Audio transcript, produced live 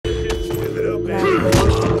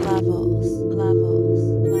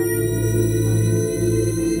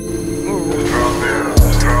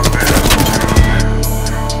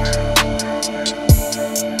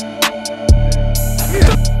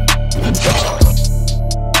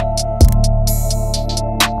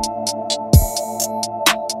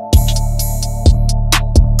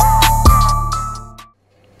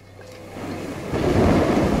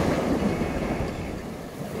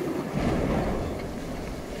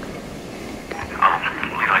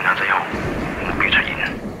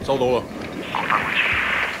收到啦。講翻回錢，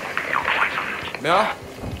有個維信。咩啊？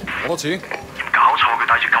幾多錢？搞錯，佢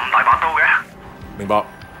帶住咁大把刀嘅。明白。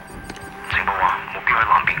情報話目標喺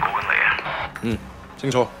南邊過緊嚟啊。嗯，清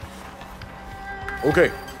楚。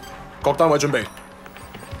OK， 各單位準備，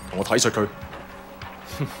同我睇實佢。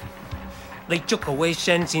你捉個 Wei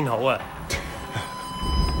Shen 先好啊。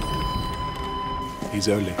He's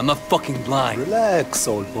only. I'm not fucking blind. Relax,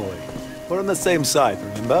 old boy. We're on the same side,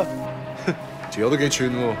 remember? 條友都幾串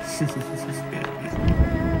喎。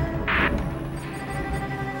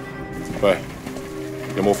喂，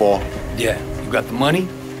有冇貨 Yeah, you got the money?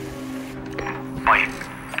 喂，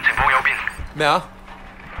情況有變。咩啊？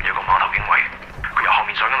有個碼頭警衛，佢由後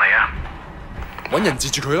面上緊嚟啊！揾人截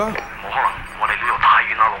住佢啦！冇可能，我哋呢度太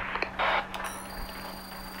遠啦路。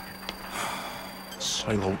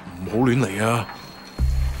細路唔好亂嚟啊！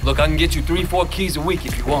 Look, I can get you 3-4 keys a week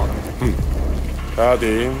if you want. 睇下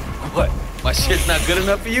點。What? My shit's not good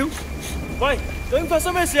enough for you? 喂，究竟發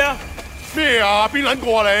生咩事啊？咩啊？邊撚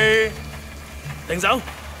個啊你？停手，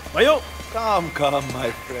咪喐！ Come,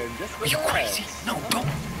 my friend. Are you crazy? No, don't.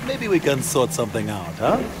 Maybe we can sort something out,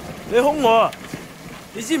 huh? 你兇我啊！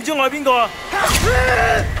你知唔知我係邊個啊？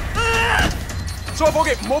所有伙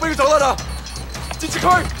計唔好俾佢走得啦！截住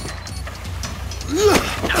佢！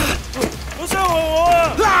好傷害我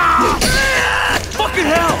啊 Fucking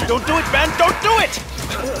hell! Don't do it, man! Don't do it!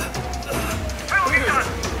 香港警察，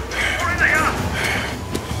我亂嚟啊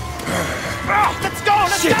Let's go!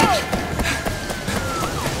 Let's go!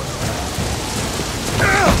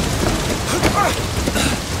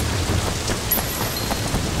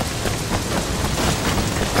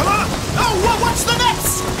 Come on! Oh, what's the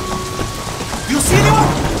next? You see anyone?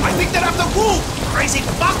 I think they're after Wu! Crazy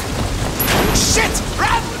fuck! Shit!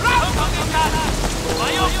 Run! Run!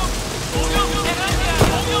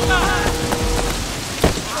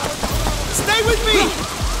 Stay with me!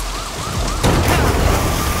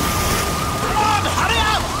 Come on! Hurry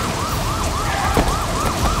up!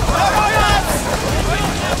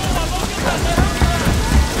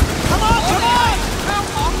 Come on! Come on!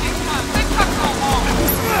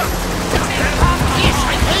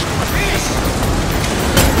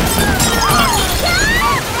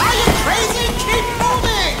 Are you crazy? Keep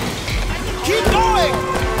moving! Keep going!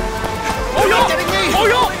 Oh, you're getting me! Oh,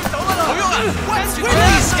 what's with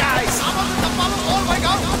these guys? Oh my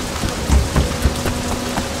god!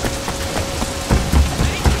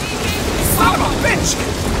 Son of a bitch!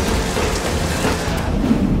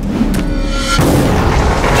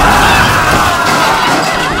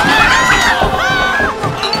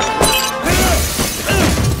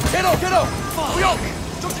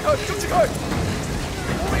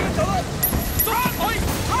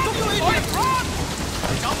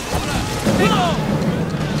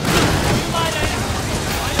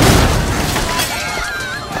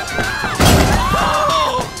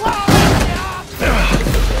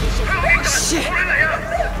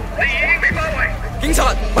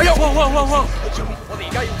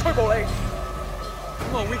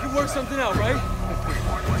 Come on, we can work something out, right?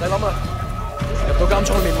 唔使諗啦，入到監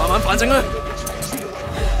倉裏面慢慢反省啦。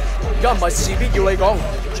而家唔係事必要你講，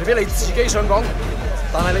除非你自己想講，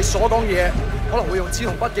但係你所講嘅嘢可能會用紙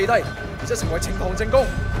同筆記低，然之後成為呈堂證供，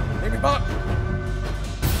你明白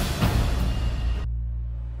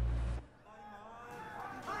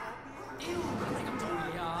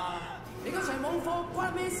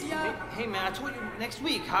？Hey man, I told you next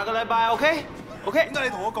week. 下個禮拜 OK? OK? 點解你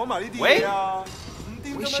同我講埋呢啲嘢啊？唔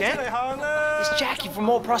掂咁咪出嚟行啦 It's Jackie from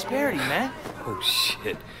Old Prosperity, man. Oh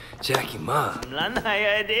shit. Jackie Ma.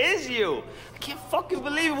 Lanaya, it is you. I can't fucking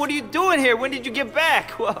believe it. What are you doing here? When did you get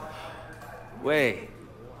back? Well, wait.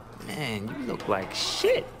 Man, you look like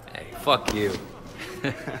shit. Hey, fuck you.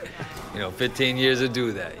 15 years to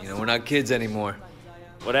do that. We're not kids anymore.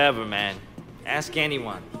 Whatever, man. Ask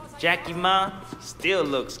anyone. Jackie Ma still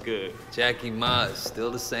looks good. Jackie Ma is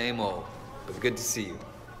still the same old, but good to see you.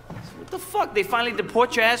 What the fuck? They finally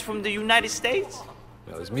deport your ass from the United States?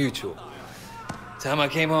 It was mutual. Time I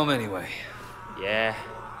came home anyway. Yeah,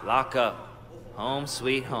 lock up. Home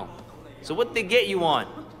sweet home. So what they get you on?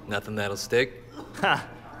 Nothing that'll stick. Ha!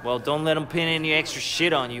 Well, don't let them pin any extra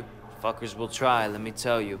shit on you. Fuckers will try, let me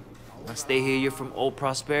tell you. Once they hear you're from Old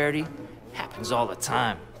Prosperity, happens all the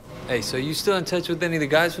time. Hey, so you still in touch with any of the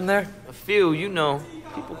guys from there? A few, you know.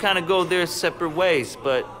 People kind of go their separate ways,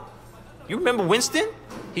 but... You remember Winston?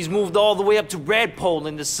 He's moved all the way up to Redpole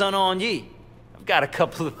in the Sun On Yee. I've got a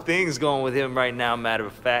couple of things going with him right now, matter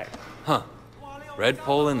of fact. Huh.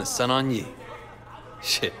 Redpole and the Sun On Yee.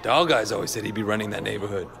 Shit, Dog Eyes always said he'd be running that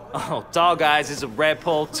neighborhood. Oh, Dog Eyes is a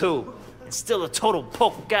Redpole too. And still a total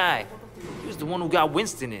poke guy. He was the one who got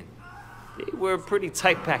Winston in. They were pretty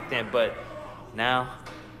tight back then, but now...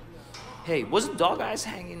 Hey, wasn't Dog Eyes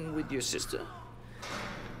hanging with your sister?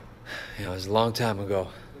 Yeah, it was a long time ago.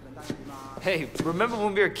 Hey, remember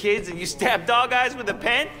when we were kids and you stabbed Dog Eyes with a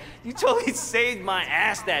pen? You totally saved my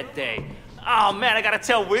ass that day. Oh man, I gotta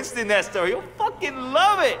tell Winston that story. He'll fucking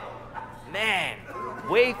love it. Man,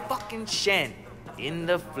 Wei fucking Shen in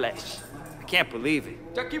the flesh. I can't believe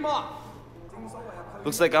it. Jackie Ma!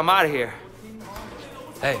 Looks like I'm out of here.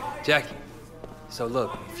 Hey, Jackie. So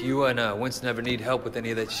look, if you and Winston ever need help with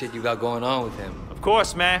any of that shit you got going on with him... Of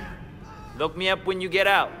course, man. Look me up when you get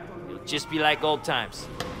out. It'll just be like old times.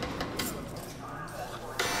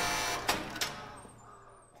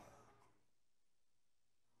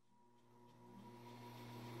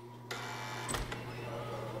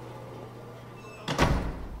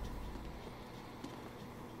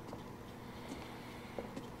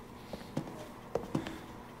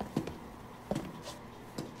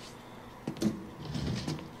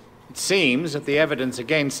 It seems that the evidence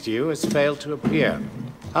against you has failed to appear.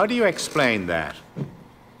 How do you explain that?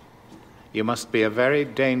 You must be a very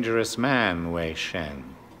dangerous man, Wei Shen.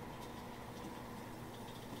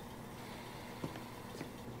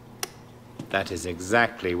 That is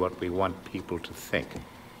exactly what we want people to think.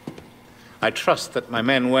 I trust that my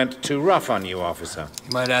men weren't too rough on you, officer.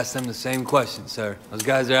 You might ask them the same question, sir. Those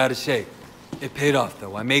guys are out of shape. It paid off,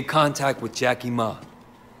 though. I made contact with Jackie Ma.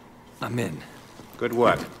 I'm in. Good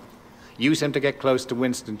work. Use him to get close to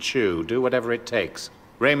Winston Chu. Do whatever it takes.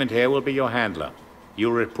 Raymond here will be your handler.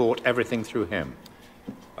 You'll report everything through him.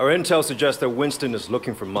 Our intel suggests that Winston is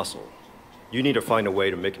looking for muscle. You need to find a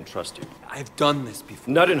way to make him trust you. I've done this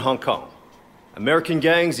before. Not in Hong Kong. American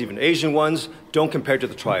gangs, even Asian ones, don't compare to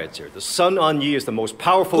the triads here. The Sun On Yee is the most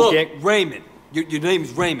powerful gang... Look, Raymond. Your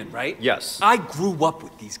name's Raymond, right? Yes. I grew up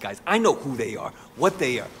with these guys. I know who they are, what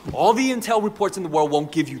they are. All the intel reports in the world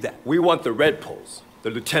won't give you that. We want the Red Poles, the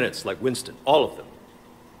lieutenants like Winston, all of them.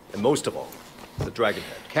 And most of all, the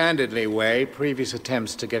Dragonhead. Candidly, Wei, previous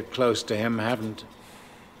attempts to get close to him haven't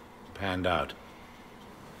panned out.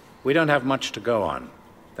 We don't have much to go on.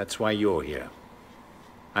 That's why you're here.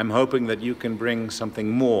 I'm hoping that you can bring something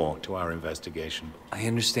more to our investigation. I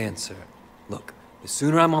understand, sir. Look, the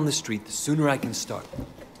sooner I'm on the street, the sooner I can start.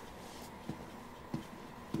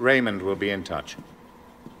 Raymond will be in touch.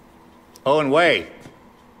 Oh, and Wei,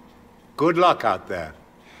 good luck out there.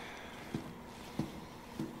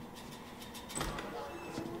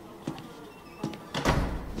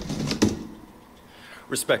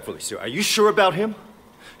 Respectfully, sir, are you sure about him?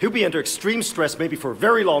 He'll be under extreme stress maybe for a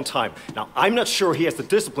very long time. Now, I'm not sure he has the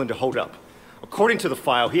discipline to hold up. According to the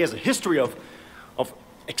file, he has a history of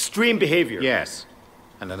extreme behavior. Yes,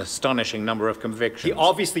 and an astonishing number of convictions. He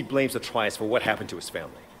obviously blames the triads for what happened to his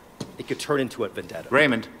family. It could turn into a vendetta.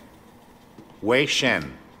 Raymond, Wei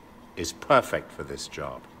Shen is perfect for this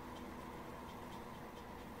job.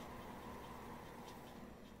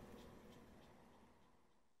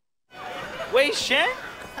 Wei Shen?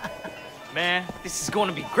 Man, this is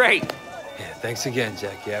gonna be great. Yeah, thanks again,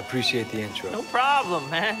 Jackie. I appreciate the intro. No problem,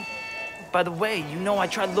 man. By the way, you know I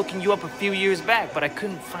tried looking you up a few years back, but I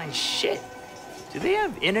couldn't find shit. Do they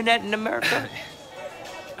have internet in America?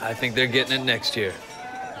 I think they're getting it next year.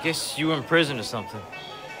 Guess you were in prison or something.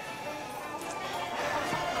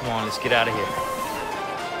 Come on, let's get out of here.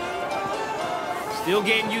 Still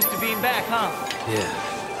getting used to being back, huh? Yeah.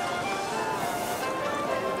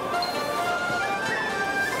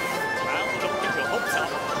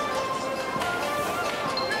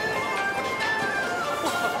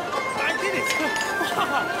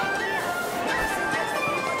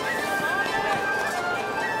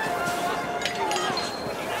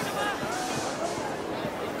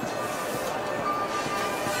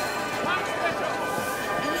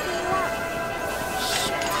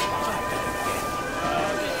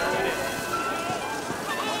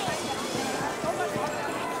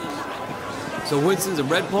 So Winston's a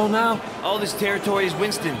Red Pole now? All this territory is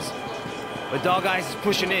Winston's. But Dog Eyes is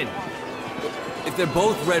pushing in. If they're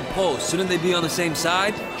both Red Poles, shouldn't they be on the same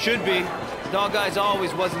side? Should be. Dog Eyes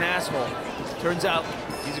always was an asshole. Turns out,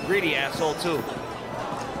 he's a greedy asshole, too.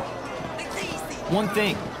 One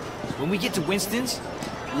thing. When we get to Winston's,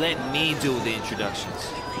 let me do the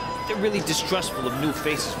introductions. They're really distrustful of new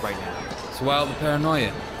faces right now. So why all the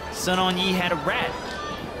paranoia? Sun On Yee had a rat.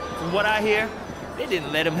 From what I hear, they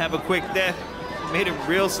didn't let him have a quick death. Made it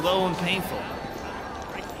real slow and painful.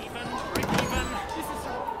 Break even.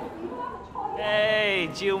 Hey,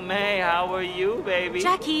 Jiu Mei, how are you, baby?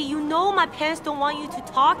 Jackie, you know my parents don't want you to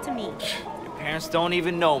talk to me. Your parents don't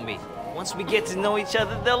even know me. Once we get to know each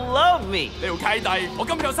other, they'll love me. 你條契弟，我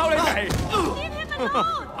今日就收你皮。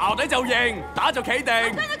校底就認，打就企定。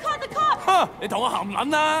哼！你同我含撚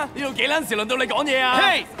啦！呢度幾撚時輪到你講嘢啊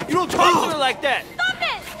Hey, you don't talk to her like that.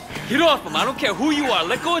 Get off him. I don't care who you are.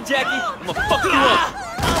 Let go of Jackie. I'm gonna fuck you up.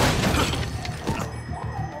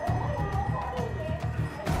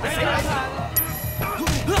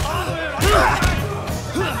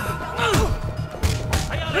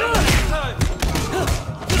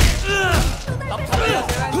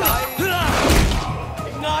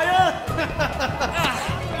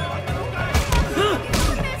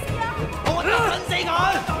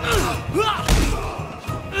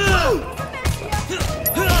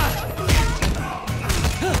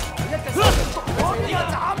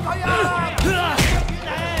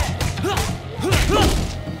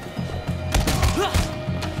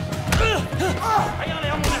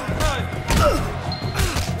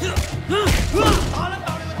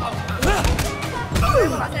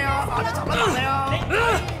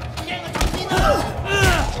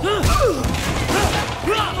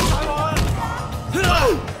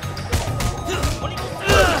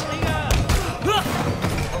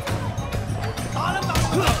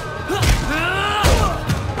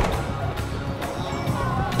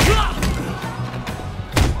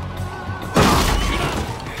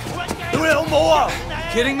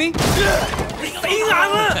 Kidding me?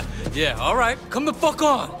 Yeah, all right. Come the fuck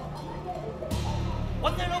on.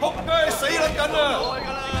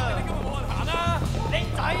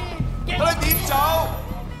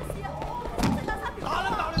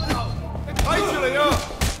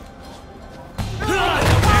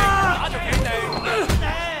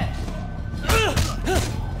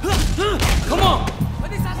 Come on.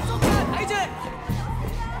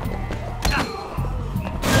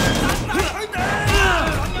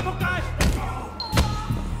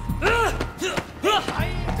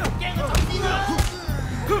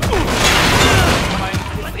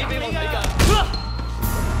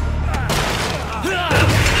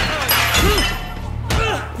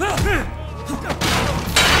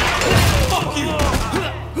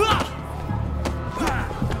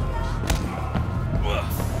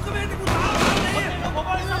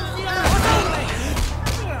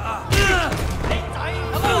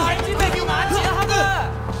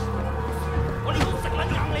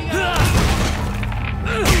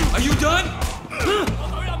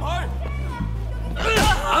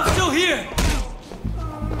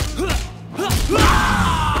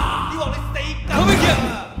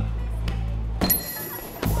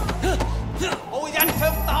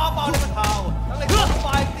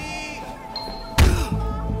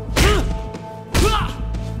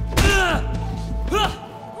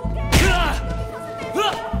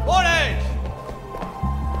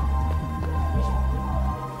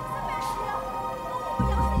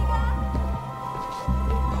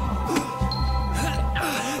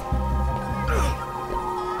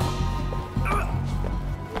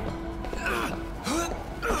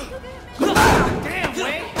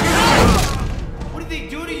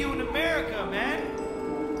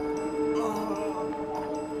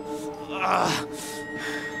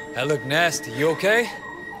 That look nasty. You okay?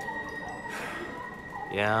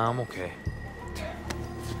 Yeah, I'm okay.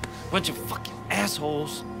 Bunch of fucking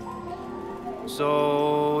assholes.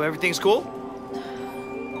 So, everything's cool?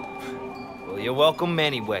 Well, you're welcome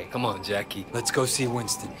anyway. Come on, Jackie. Let's go see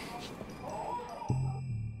Winston.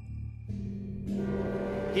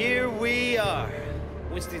 Here we are.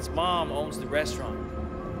 Winston's mom owns the restaurant.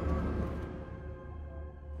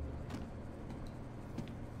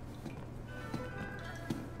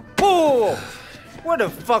 Oh! Where the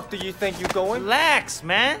fuck do you think you're going? Relax,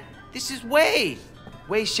 man. This is Wei.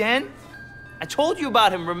 Wei Shen. I told you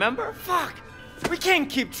about him, remember? Fuck! We can't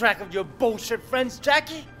keep track of your bullshit friends,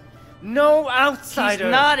 Jackie. No outsider.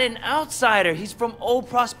 He's not an outsider. He's from Old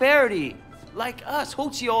Prosperity. Like us.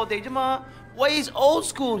 Hochi all day. Wei's old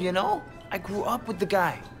school, you know? I grew up with the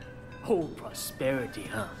guy. Old Prosperity,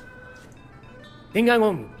 huh? 點解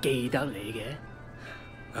我唔記得你嘅?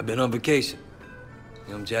 I've been on vacation.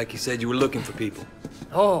 Young Jackie said you were looking for people.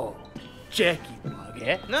 Oh, Jackie話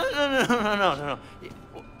嘅? No.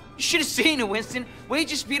 You should have seen it, Winston. Wei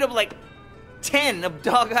just beat up like 10 of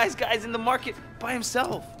Dog Eyes guys in the market by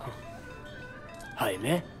himself.係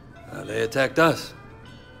咩? They attacked us.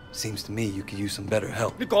 Seems to me you could use some better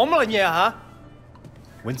help. 你講乜嘢啊?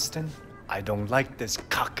 Winston, I don't like this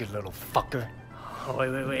cocky little fucker.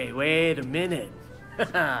 Wait a minute.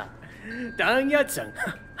 等一陣.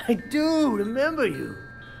 I do remember you.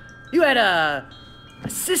 You had a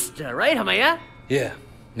sister, right? 係咪啊? Yeah,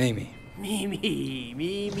 Mimi.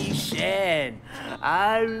 Mimi Shen.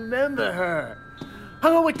 I remember her.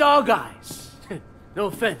 Hung out with Dog Eyes. No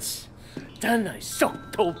offense. 真係熟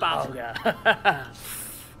到爆㗎。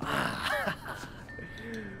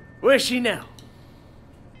Where's she now?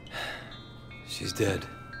 She's dead.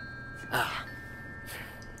 Ah,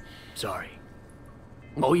 sorry.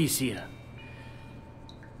 唔好意思啦。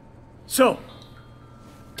So,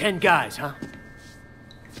 10 guys, huh?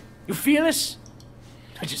 You feel this?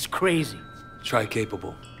 They're just crazy. Try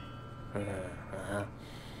capable.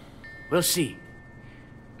 We'll see.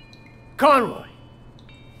 Conroy,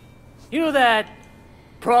 you know that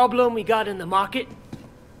problem we got in the market?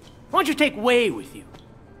 Why don't you take Wei with you?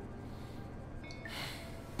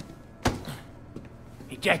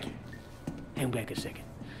 Hey, Jackie, hang back a second.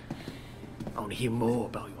 I want to hear more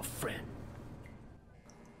about your friend.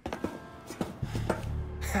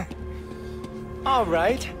 All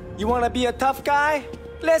right. You want to be a tough guy?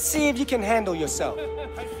 Let's see if you can handle yourself.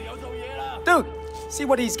 Dude, see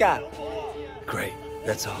what he's got. Great.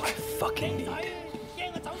 That's all I fucking need.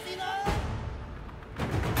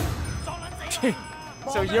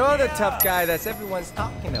 So you're the tough guy that everyone's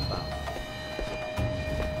talking about.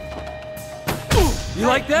 You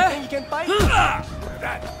like that? You can fight? I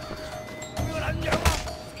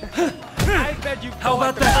bet you. How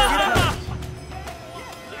about that?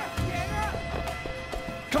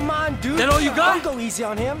 Come on, dude. That all you got? Don't go easy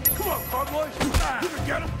on him. Come on, Conroy. You can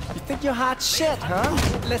get him. You think you're hot shit, huh?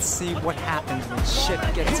 Let's see what happens when shit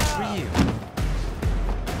gets real.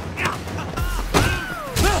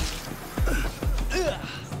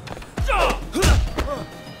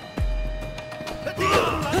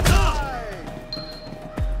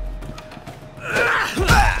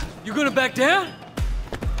 You gonna back down?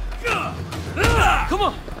 Come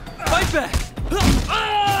on, fight back!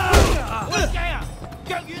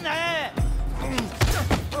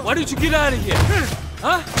 Why did you get out of here?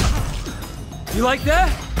 Huh? You like that?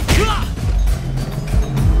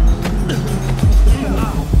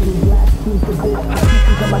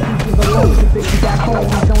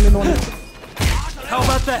 How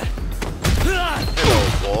about that?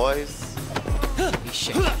 Hello, boys.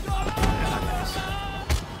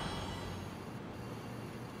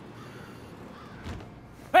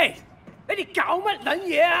 Hey, 你哋搞乜撚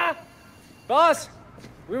嘢啊 Boss,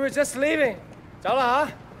 we were just leaving. 走啦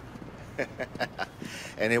吓。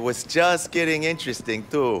 And it was just getting interesting,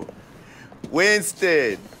 too.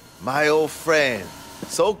 Winston, my old friend.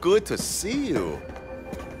 So good to see you.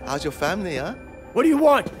 How's your family, huh? What do you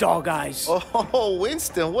want, dog eyes? Oh,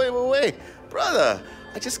 Winston, wait. Brother,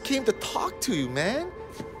 I just came to talk to you, man.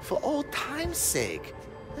 For old time's sake.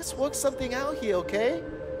 Let's work something out here, okay?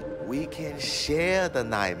 We can share the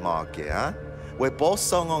night market, huh? We're both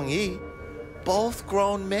Song Ong Yi, both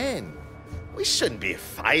grown men. We shouldn't be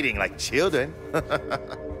fighting like children.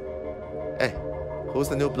 Hey, who's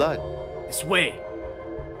the new blood? It's Wei.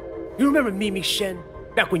 You remember Mimi Shen?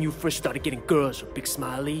 Back when you first started getting girls with Big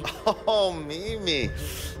Smiley? Oh, Mimi.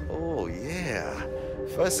 Oh, yeah.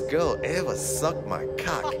 First girl ever sucked my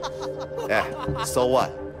cock. Yeah, so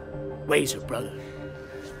what? Wei's her brother.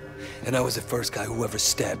 And I was the first guy who ever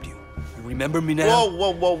stabbed you. You remember me now?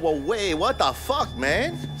 Whoa, Wei, what the fuck,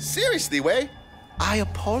 man? Seriously, Wei? I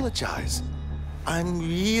apologize. I'm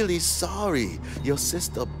really sorry your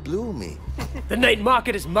sister blew me. The night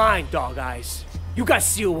market is mine, dog eyes. You got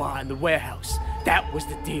Siwa in the warehouse. That was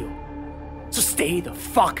the deal. So stay the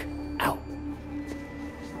fuck out.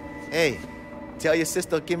 Hey, tell your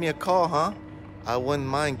sister to give me a call, huh? I wouldn't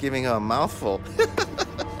mind giving her a mouthful.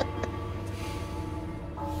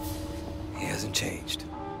 He hasn't changed.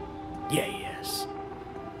 Yeah, he has.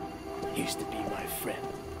 He used to be my friend.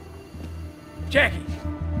 Jackie,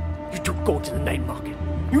 you two go to the night market.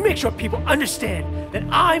 You make sure people understand that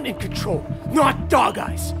I'm in control, not dog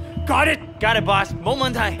eyes. Got it? Got it, boss. 冇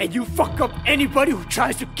問題. And you fuck up anybody who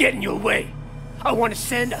tries to get in your way. I want to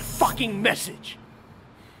send a fucking message.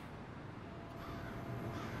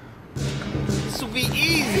 This will be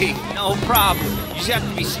easy. No problem. You just have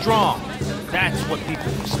to be strong. That's what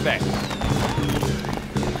people respect.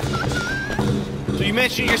 So you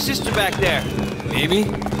mentioned your sister back there. Mimi?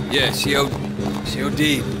 Yeah, she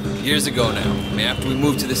OD'd years ago now. I mean, after we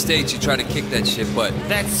moved to the States, she tried to kick that shit, but...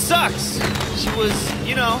 That sucks. She was,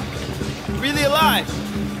 you know, really alive.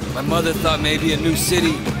 My mother thought maybe a new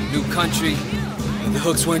city, new country. The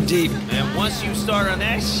hooks weren't deep. And once you start on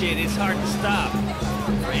that shit, it's hard to stop.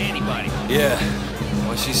 For anybody. Yeah,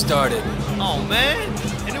 once she started. Oh, man.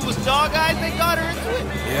 And it was Dog Eyes that got her into it?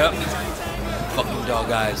 Yep. Fucking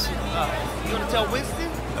Dog Eyes. You wanna tell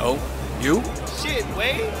Winston? No. You? Shit,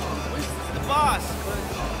 Wade. Winston's the boss.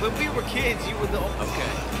 When we were kids, you were the...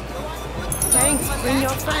 Okay. Thanks, bring your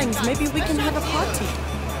friends. Maybe we can have a party.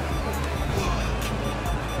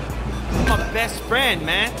 You're my best friend,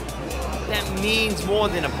 man. that means more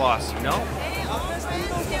than a boss, you know?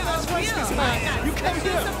 You come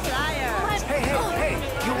here. Hey,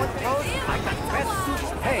 you want clothes? I got best suits.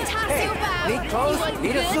 Hey, need clothes?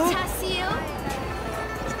 Need a suit?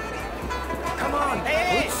 Come on,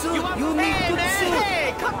 good suit. You need good suit.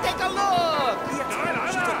 Hey, come take a look.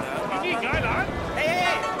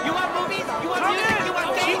 Hey, you want movies? You want music? You want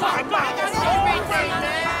games? I got everything,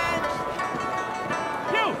 man.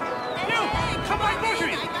 You, come on,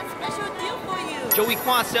 groceries. I got special deal for you. Joey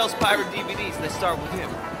Kwan sells pirate DVDs. Let's start with him.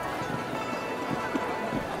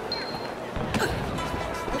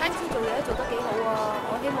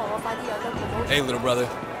 Hey, little brother.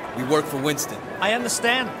 We work for Winston. I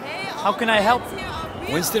understand. How can I help?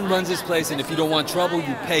 Winston runs this place, and if you don't want trouble,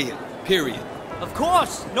 you pay him. Period. Of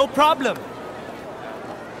course, no problem.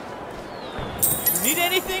 You need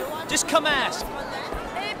anything? Just come ask.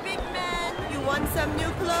 Hey, big man, you want some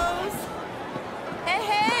new clothes?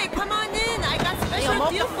 Hey, come on in. I got special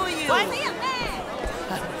deal for you.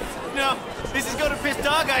 No, this is gonna piss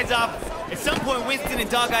Dog Eyes off. At some point, Winston and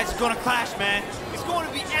Dog Eyes are gonna clash, man. It's going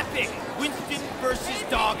to be epic. Winston versus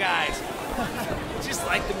Dog Eyes. Just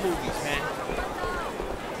like the movies, man.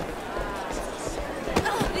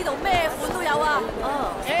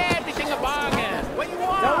 Everything a bargain. What you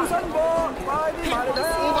want? Hey,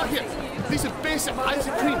 over here. This is basic ice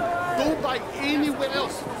cream. Don't buy anywhere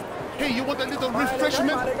else. Hey, you want a little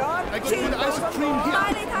refreshment? I got good ice cream here.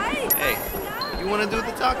 Hey, you wanna do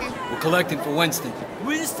the talking? We're collecting for Winston.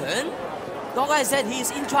 Winston? Dog Eye said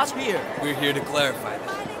he's in charge here. We're here to clarify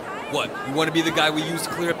that. What, you want to be the guy we use to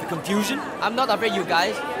clear up the confusion? I'm not afraid, you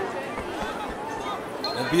guys.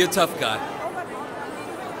 Don't be a tough guy.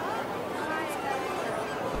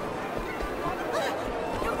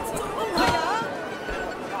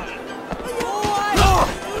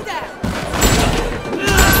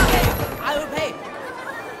 I will pay.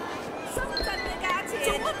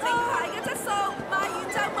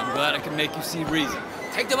 I'm glad I can make you see reason.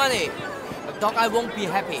 Take the money. But Dog Eye won't be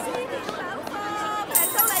happy.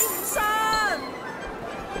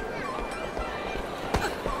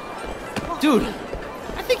 Dude,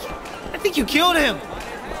 I think you killed him.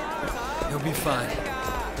 He'll be fine.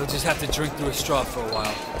 He'll just have to drink through a straw for a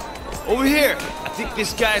while. Over here. I think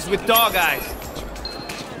this guy's with Dog Eyes.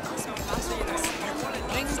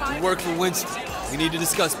 We work for Winston. We need to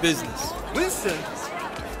discuss business. Winston?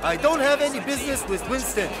 I don't have any business with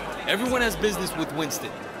Winston. Everyone has business with Winston.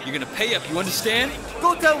 You're gonna pay up, you understand?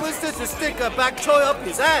 Go tell Winston to stick a back toy up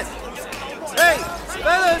his ass. Hey,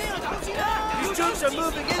 fellas! These troops are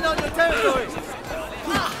moving in on your territory.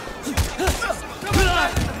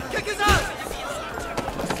 Kick his ass!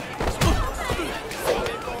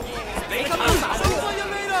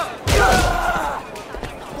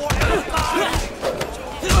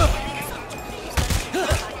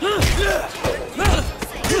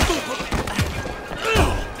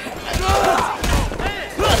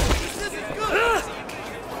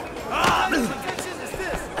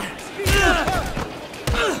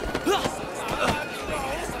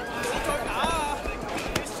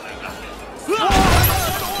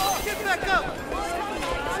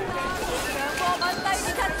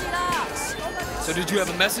 So did you have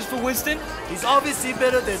a message for Winston? He's obviously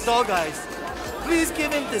better than Dog Eyes. Please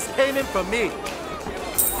give him this payment from me.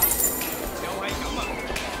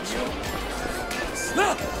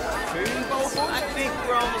 I think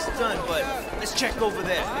we're almost done, but let's check over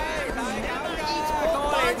there.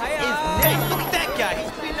 Hey, look at that guy.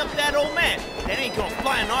 He's beating up that old man. That ain't gonna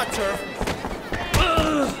fly on our turf.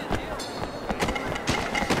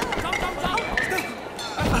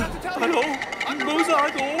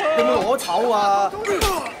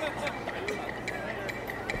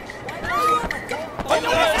 You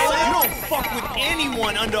don't fuck with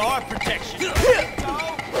anyone under our protection.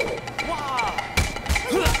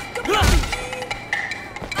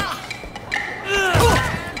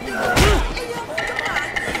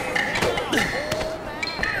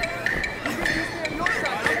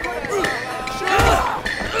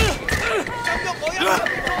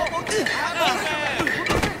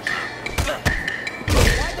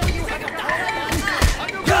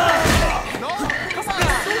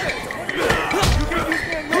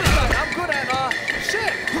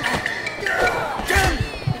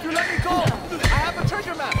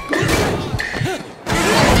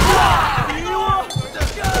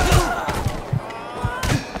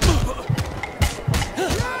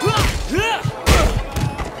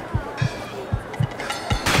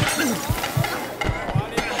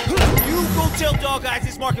 Tell Dog Eyes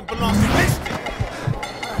this market belongs to Winston.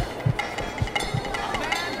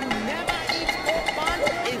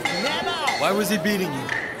 Why was he beating you?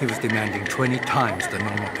 He was demanding 20 times the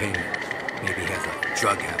normal payment.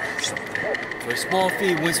 drug habit or something. For a small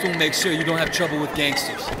fee, Winston will make sure you don't have trouble with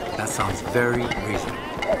gangsters. That sounds very reasonable.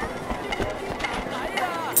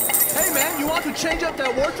 Hey, man, you want to change up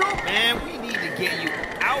that wardrobe? Man, we need to get you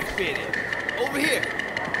outfitted. Over here.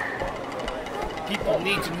 People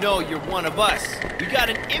need to know you're one of us. We got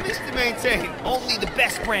an image to maintain. Only the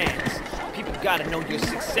best brands. People gotta know you're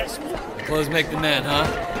successful. Clothes make the man, huh?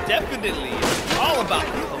 Definitely. It's all about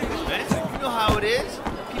clothes, man. You know how it is.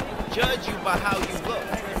 People judge you by how you look.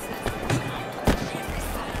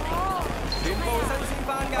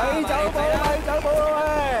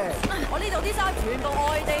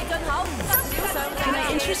 Can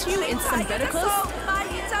I interest you in some better clothes?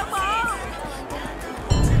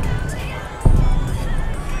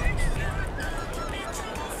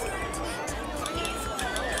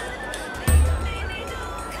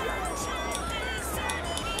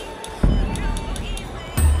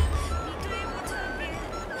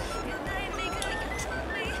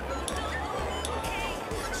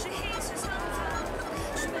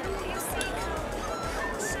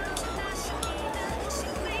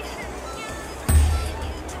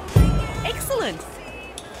 Excellent!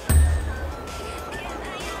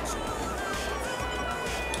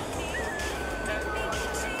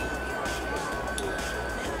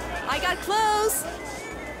 I got clothes!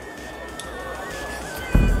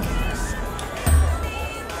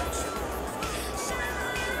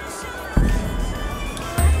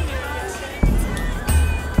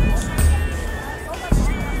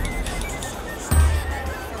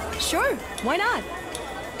 Sure, why not?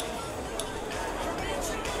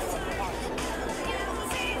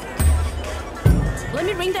 Let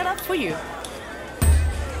me ring that up for you.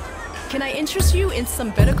 Can I interest you in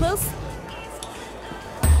some better clothes?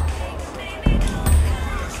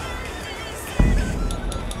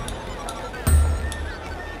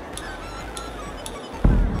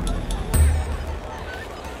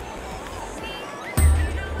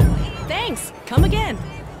 Thanks. Come again.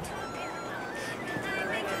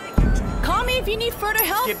 Call me if you need further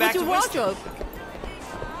help with your wardrobe.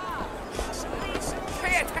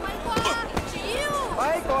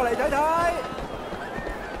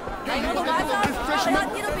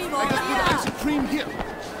 Ice cream here.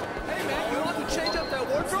 Hey man, you want to change up that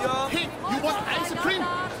wardrobe? Hey, you want ice cream?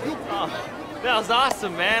 That was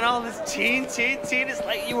awesome, man. All this teen. It's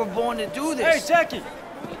like you were born to do this. Hey, Jackie!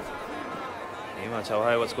 Hey, you want to tell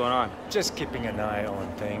Harry what's going on? Just keeping an eye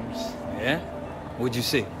on things. Yeah? What'd you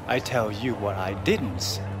see? I tell you what I didn't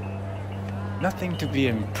see. Nothing to be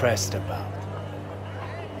impressed about.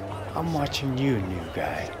 I'm watching you, new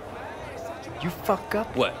guy. You fuck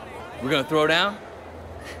up. What? We're gonna throw down?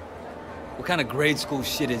 What kind of grade school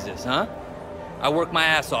shit is this, huh? I work my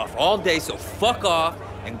ass off all day, so fuck off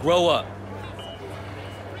and grow up.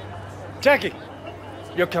 Jackie,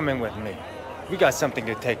 you're coming with me. We got something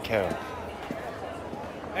to take care of.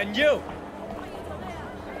 And you,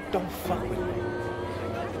 don't fuck with me.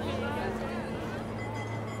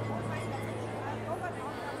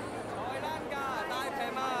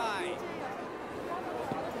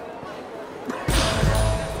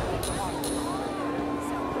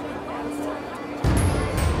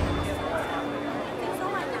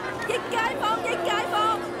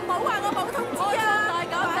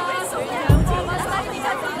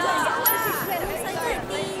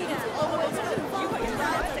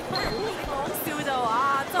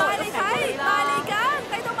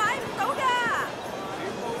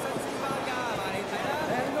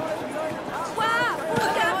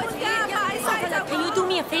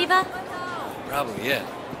 Favor? Probably, yeah.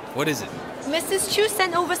 What is it? Mrs. Chu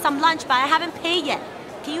sent over some lunch, but I haven't paid yet.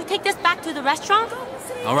 Can you take this back to the restaurant?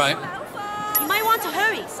 All right. You might want to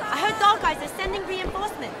hurry. I heard dog guys are sending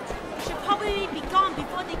reinforcements. They should probably be gone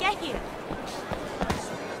before they get here.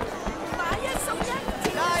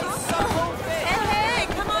 Hey,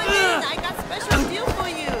 come on in. I got special deal for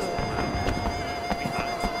you.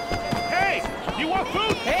 Hey, you want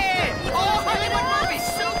food? Hey! Oh, Hollywood movie,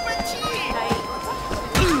 super cheap!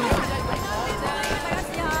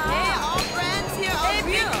 Hey, all friends here. Hey,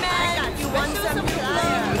 big man. You want some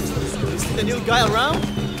clothes? You see the new guy around?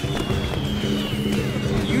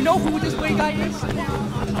 You know who this way guy is?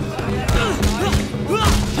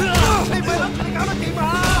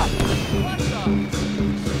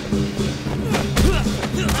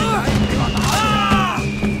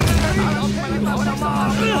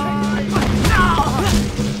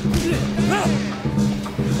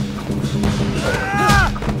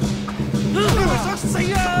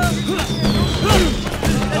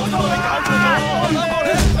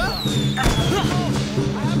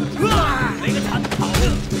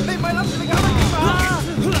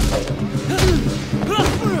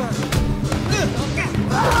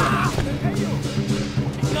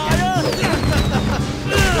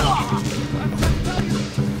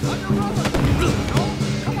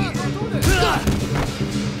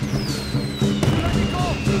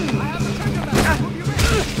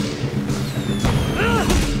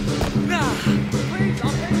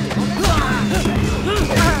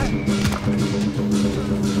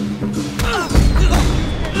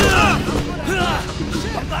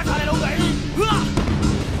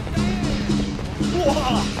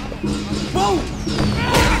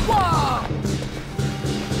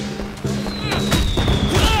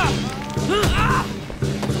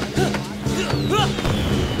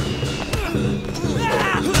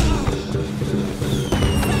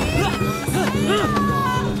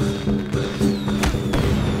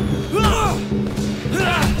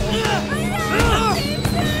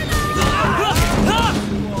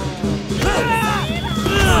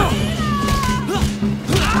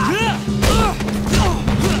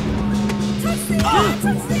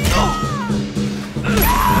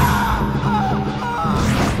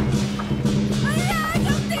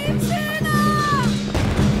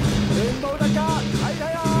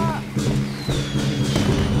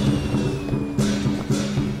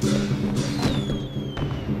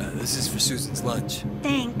 This is for Susan's lunch.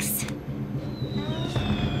 Thanks.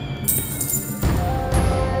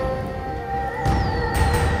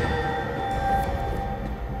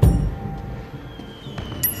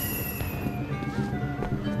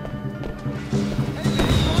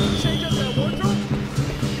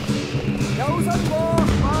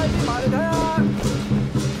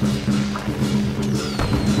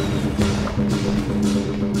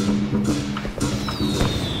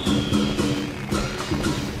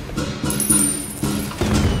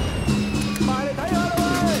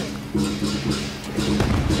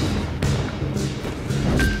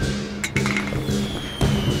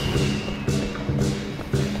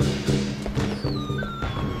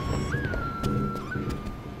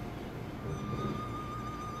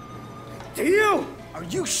 Are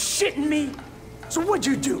you shitting me? So what'd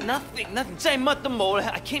you do? Nothing. 真係乜都冇啦.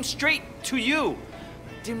 I came straight to you.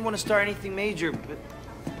 Didn't want to start anything major, but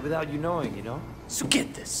without you knowing, you know? So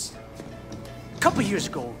get this. A couple years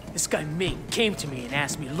ago, this guy Ming came to me and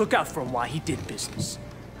asked me to look out for him while he did business.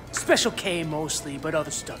 Special K mostly, but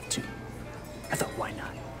other stuff too. I thought, why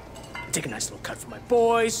not? I'd take a nice little cut for my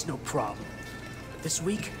boys, no problem. But this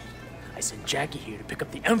week, I sent Jackie here to pick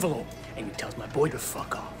up the envelope, and he tells my boy to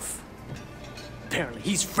fuck off. Apparently,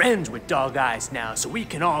 he's friends with Dog Eyes now, so we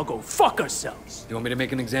can all go fuck ourselves. You want me to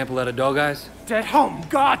make an example out of Dog Eyes? That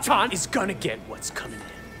Gatan is gonna get what's coming in.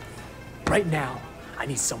 Right now, I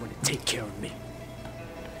need someone to take care of me.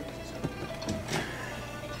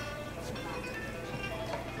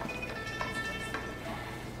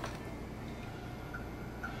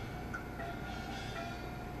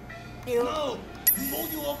 No， 唔好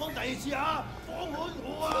要我講第二次啊！放開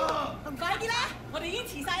我啊！咁快啲啦，我哋已經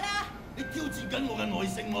遲晒啦。你挑戰緊我嘅耐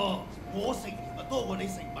性喎！我食鹽咪多過你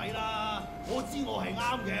食米啦！我知我係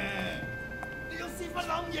啱嘅。你有屎忽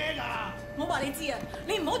諗嘢㗎？我話你知啊，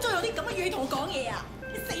你唔好再用啲咁嘅語氣同我講嘢啊！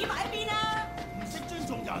你死埋一邊啦！唔識尊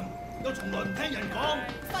重人，又從來唔聽人講。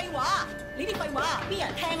廢話，你啲廢話邊有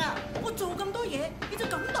人聽啊？我做咁多嘢，你就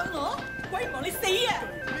咁對我，鬼唔望你死啊！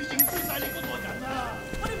你認輸晒你嗰個人啊！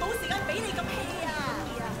我哋冇時間俾你咁氣啊！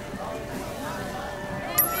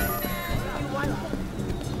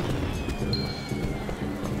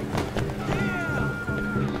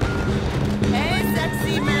 Hey,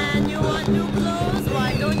 sexy man, you want new clothes?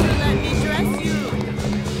 Why don't you let me dress you?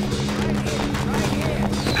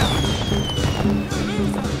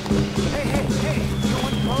 Hey, you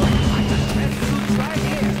want clothes? I got dress suits right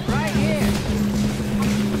here.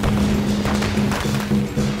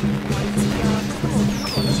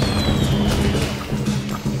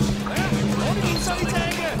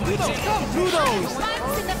 Noodles!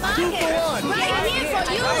 2 for 1! Right here for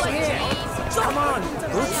you! Right here! Come on!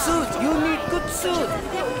 Good suit! You need good suit!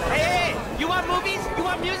 Hey! You want movies? You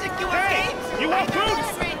want music? You want games? You want food?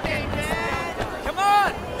 Come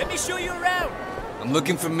on! Let me show you around! I'm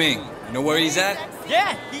looking for Ming. You know where he's at?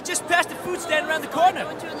 Yeah! He just passed the food stand around the corner!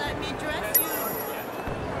 Don't you let me dress you?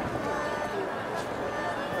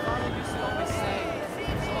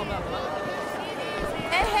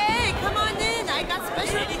 Hey, come on in. I got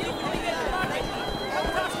special for you.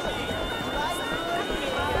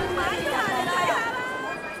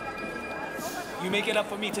 You make it up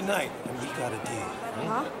for me tonight, and we got a deal.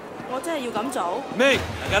 嚇！我真係要咁做？ Ming,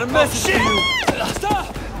 I got a message for you. Stop!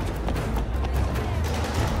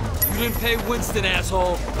 You didn't pay Winston,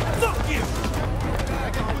 asshole. Fuck you!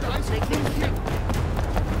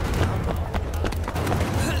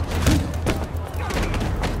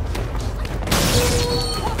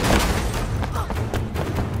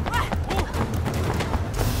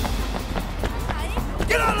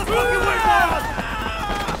 Get out of the fucking way, man!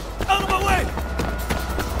 Out of my way!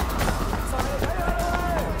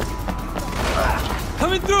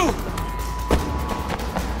 Coming through!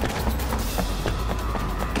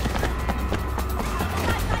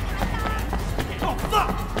 Oh, fuck!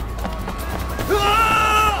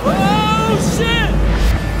 Oh, shit!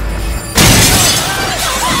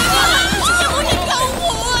 有冇人救我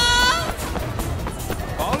啊？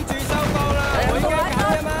講住收工啦！我已經搞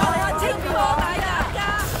啦嘛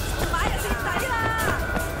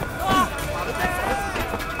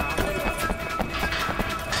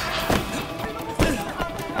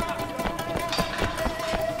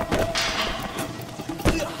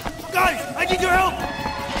！Guys, I need your help!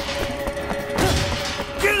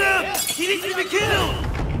 Kill him! He needs to be killed!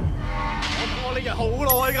 我過你日好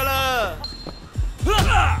耐㗎啦！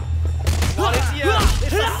話你知啊！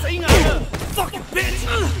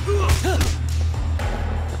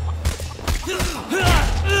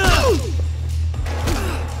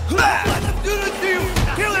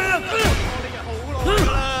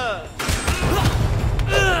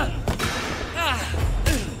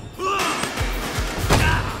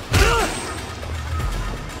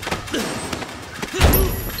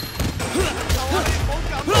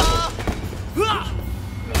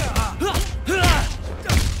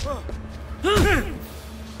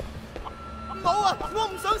啊！我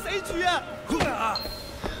唔想死住啊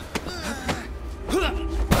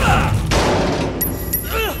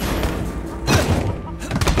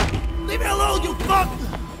！Leave me alone, you fuck!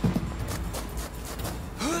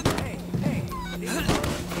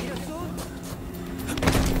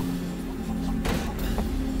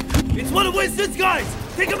 It's one of Winston's guys!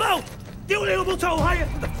 Take him out! 丟你老母臭閪啊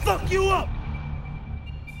 ！Fuck you up!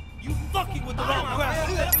 You fucking with the wrong crowd!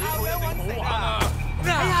 睇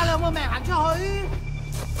下兩個命行出去。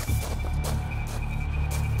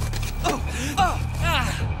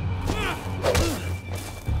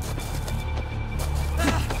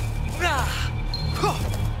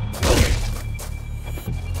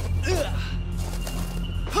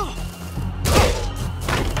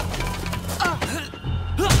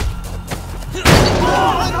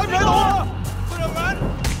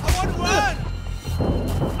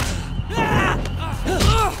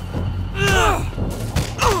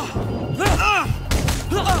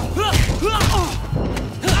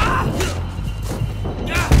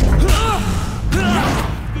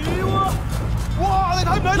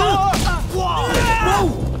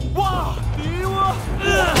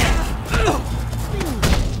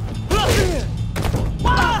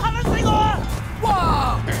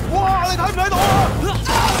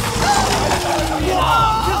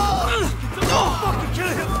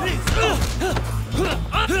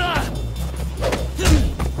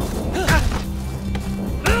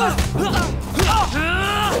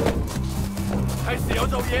係時候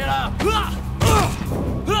做嘢啦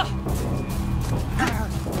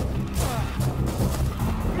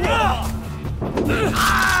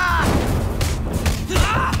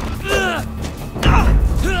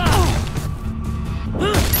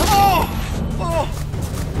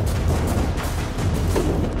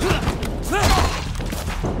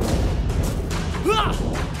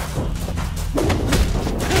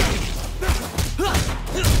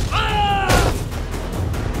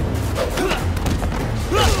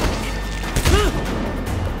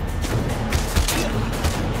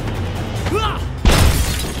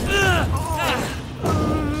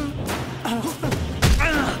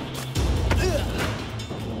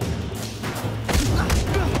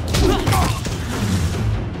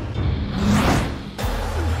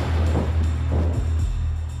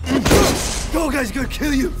！Dog Eye's gonna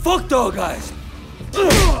kill you! Fuck Dog Eyes!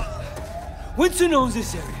 Winston owns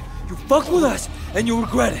this area. You fuck with us, and you'll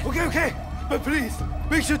regret it. Okay, okay. But please,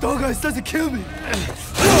 make sure Dog Eyes doesn't kill me.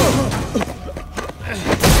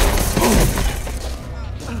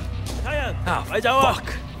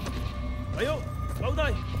 Fuck!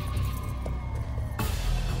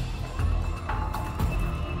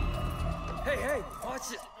 Hey,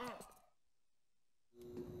 watch it.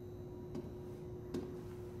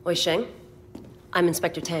 Wei Sheng, I'm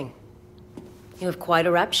Inspector Tang. You have quite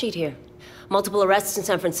a rap sheet here. Multiple arrests in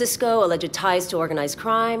San Francisco, alleged ties to organized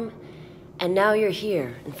crime, and now you're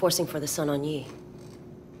here, enforcing for the Sun On Yee.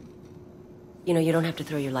 You know, you don't have to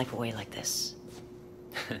throw your life away like this.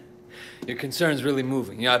 Your concern's really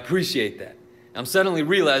moving. Yeah, I appreciate that. I'm suddenly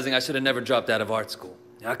realizing I should have never dropped out of art school.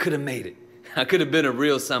 I could have made it. I could have been a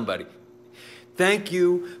real somebody. Thank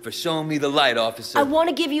you for showing me the light, officer. I want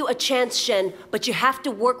to give you a chance, Shen, but you have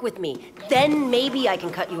to work with me. Then maybe I can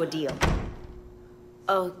cut you a deal.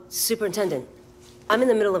 Oh, Superintendent, I'm in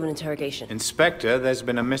the middle of an interrogation. Inspector, there's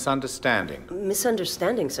been a misunderstanding.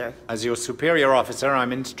 Misunderstanding, sir? As your superior officer,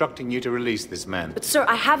 I'm instructing you to release this man. But sir,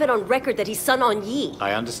 I have it on record that he's Sun On Yee.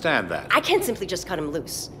 I understand that. I can't simply just cut him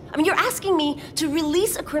loose. I mean, you're asking me to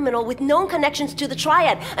release a criminal with known connections to the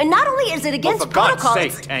Triad, and not only is it against protocol... protocol... For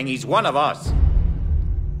God's sake, Tang, he's one of us.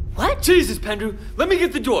 What? Jesus, Pendrew, let me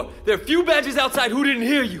get the door. There are a few badges outside who didn't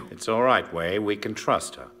hear you. It's all right, Wei. We can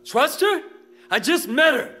trust her. Trust her? I just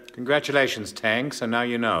met her. Congratulations, Tang, so now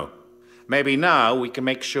you know. Maybe now we can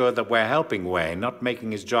make sure that we're helping Wei, not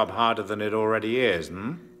making his job harder than it already is,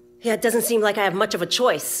 hmm? Yeah, it doesn't seem like I have much of a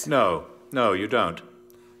choice. No, you don't.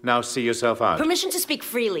 Now see yourself out. Permission to speak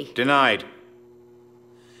freely. Denied.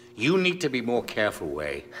 You need to be more careful,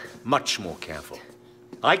 Wei. Much more careful.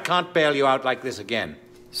 I can't bail you out like this again.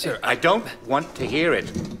 Sir, I don't want to hear it.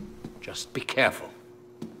 Just be careful.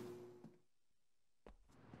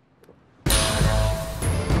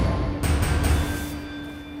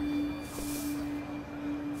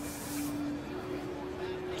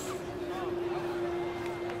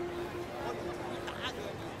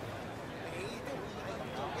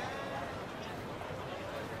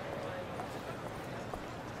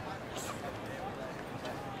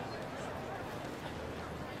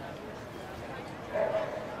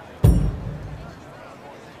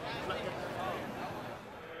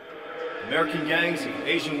 American gangs,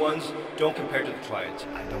 Asian ones, Don't compare to the client.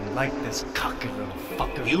 I don't like this cocky little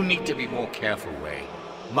fucker. You need to be more careful, Ray.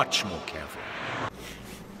 Much more careful.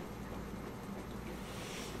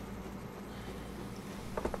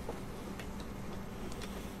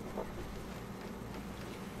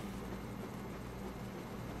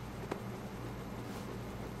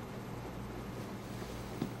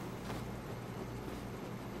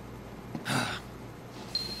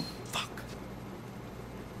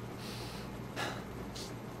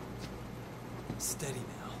 Steady now.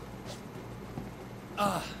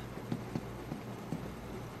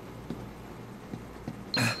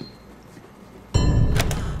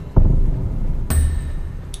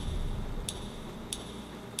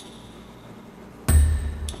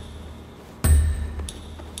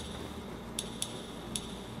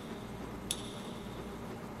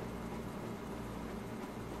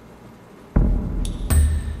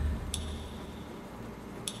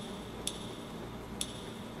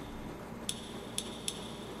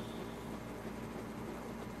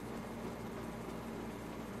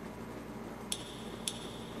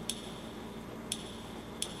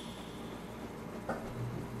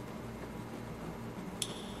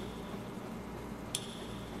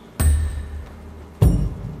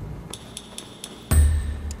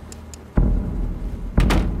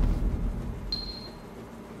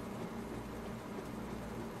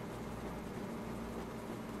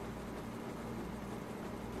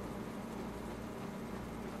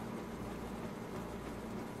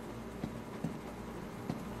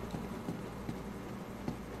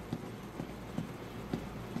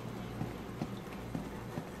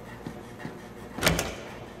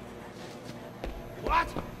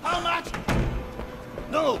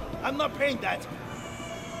 No, I'm not paying that.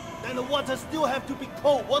 Then the water still have to be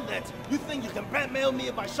cold, won't it? You think you can blackmail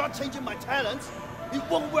me by shortchanging my talents? It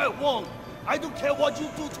won't work, won't. I don't care what you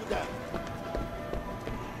do to them.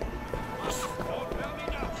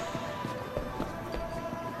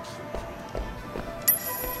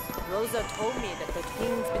 Rosa told me that the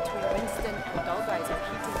things between Winston and Dog Eyes are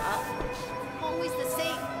heating up. Always the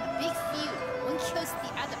same. A big feud. One kills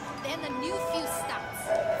the other, then a new feud starts.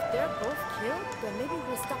 If they're both killed, then maybe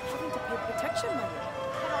we'll stop having to pay protection money.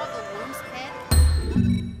 Cut all the worm's head.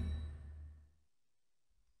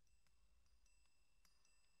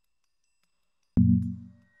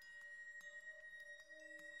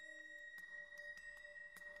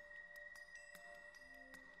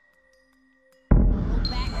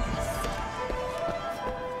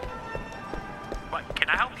 What? Can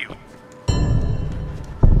I help you?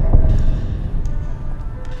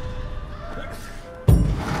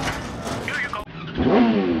 Here you go.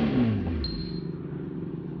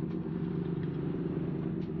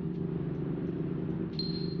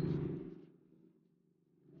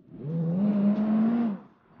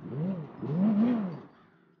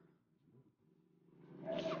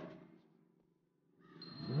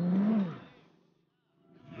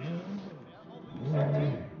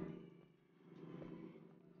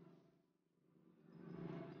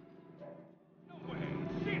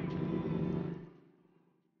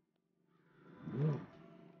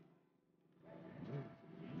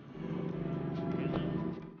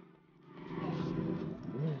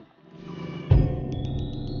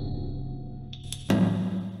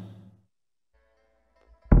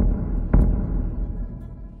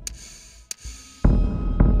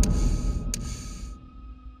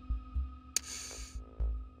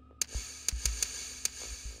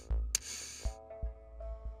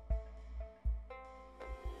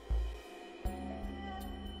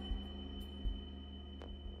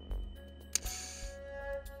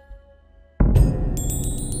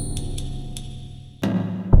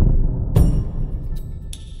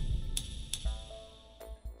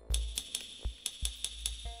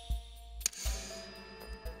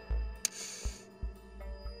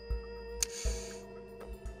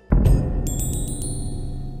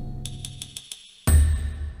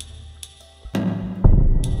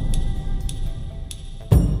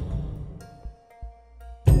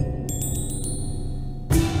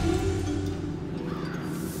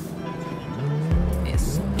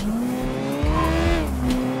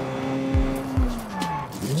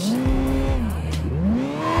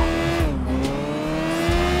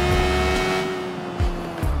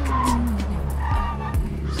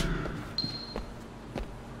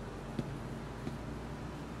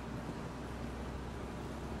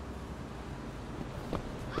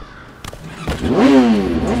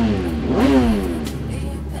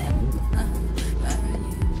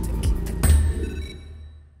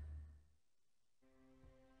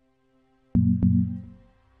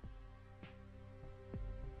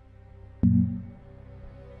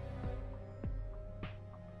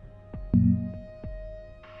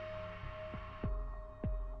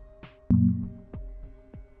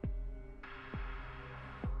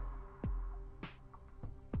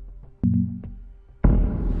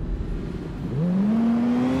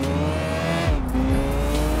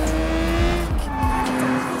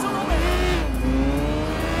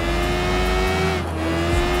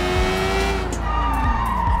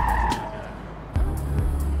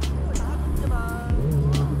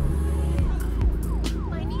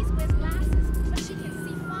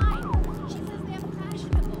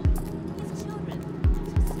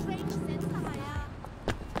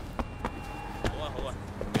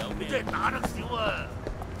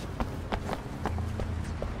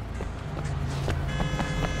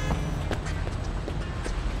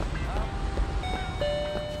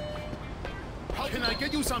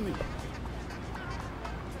 you something?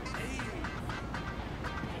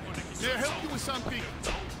 May I help you with something?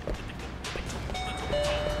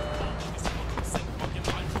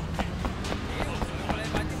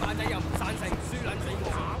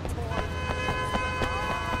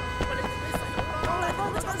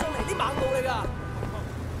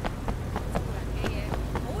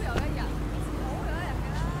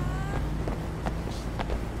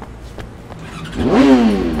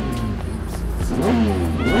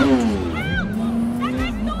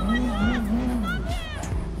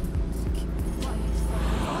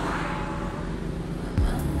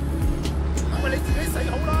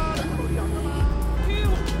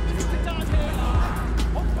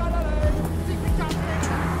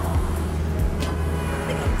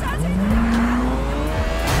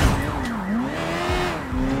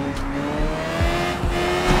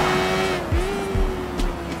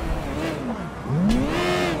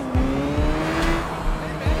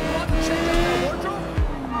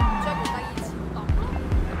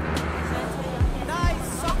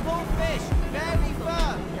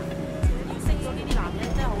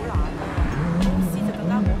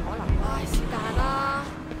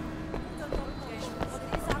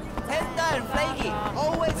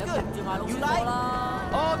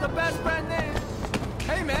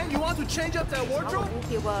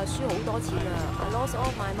 I lost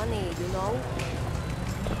all my money, you know.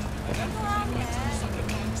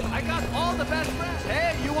 I got all the best friends.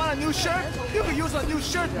 Hey, you want a new shirt? You can use a new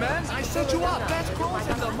shirt, man. I set you up. Best clothes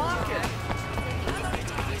in the market.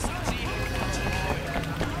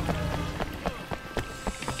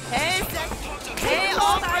 Hey,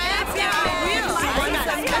 old friends,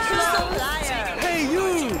 Hey,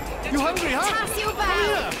 you! You hungry, huh? Char siu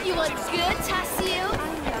bao. You want good char siu?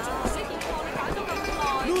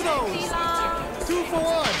 Noodles! 2 for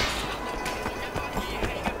 1.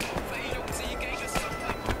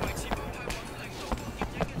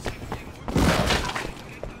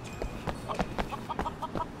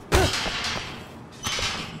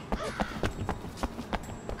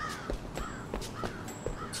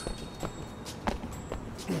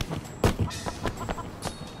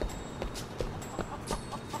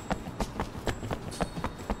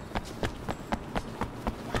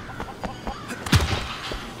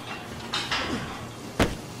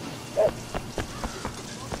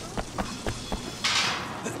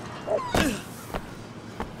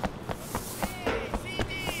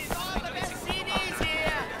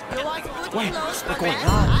喂，你過嚟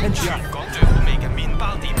啦，跟住啊！全港最好味嘅麵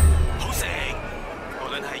包店，好食。無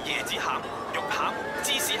論係椰子餡、肉餡、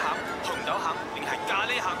芝士餡、紅豆餡，定係咖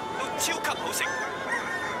喱餡，都超級好食。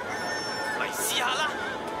嚟試下啦！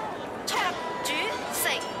灼煮食，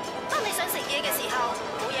當你想食嘢嘅時候，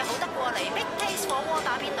冇嘢好得過嚟 Big Taste 火鍋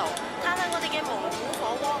打邊爐，嘆下我哋嘅蒙古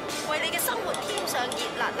火鍋，為你嘅生活添上熱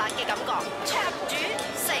辣辣嘅感覺。灼煮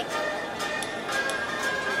食。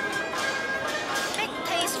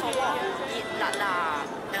火鍋熱辣辣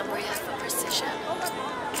Cambria for precision,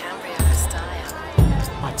 Cambria for style.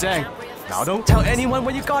 Ah, dang. Now don't tell anyone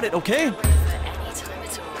where you got it, okay?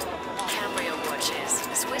 Cambria watches,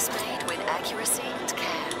 Swiss made with accuracy and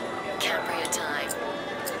care. Cambria time,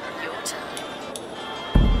 your time.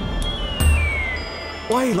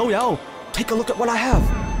 喂，老友 take a look at what I have.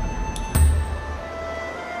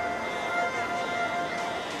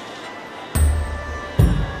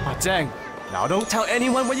 Ah, dang. Now don't tell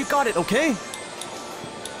anyone where you got it, okay?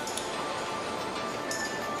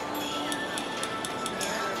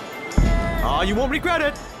 You won't regret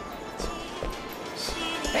it.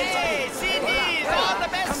 Hey, CDs! All the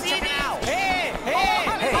best CDs! Hey!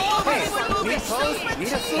 Need a phone?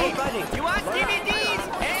 Need a phone, buddy. You want DVDs?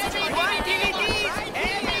 You want DVDs?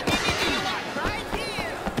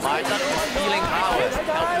 My gut is feeling ours.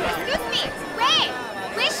 Excuse me, Ray!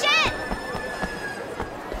 Ray-Shen!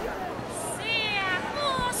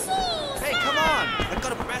 Hey, come on! I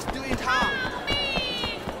got a best dude in town.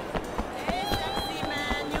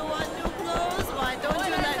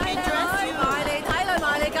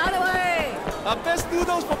 Best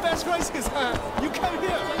noodles for best prices. You come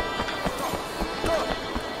here.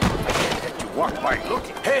 You walk by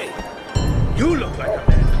looking. Hey, you look like a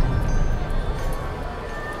man.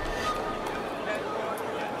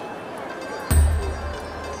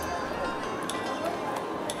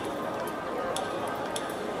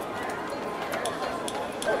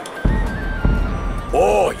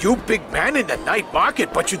 Oh, you big man in the night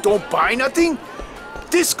market, but you don't buy nothing?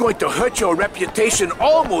 This is going to hurt your reputation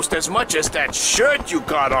almost as much as that shirt you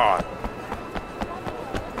got on.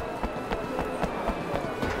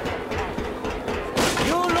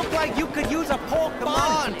 You look like you could use a pork bun. Come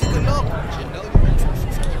on, take a look.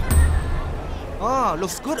 Oh,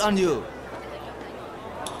 looks good on you.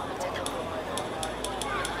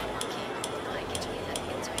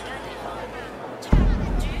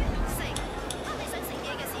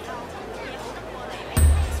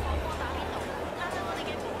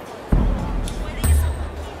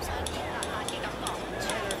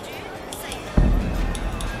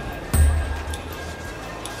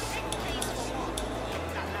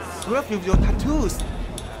 Swerve with your tattoos.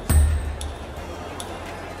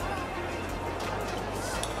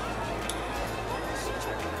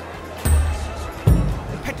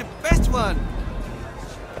 Pick the best one.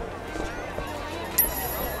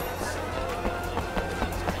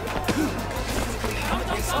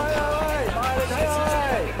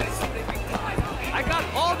 I got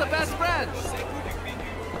all the best friends.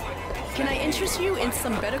 Can I interest you in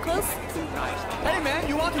some better clothes? Hey man,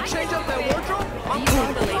 you want to change up that wardrobe? These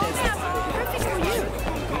are the latest. Perfect for you.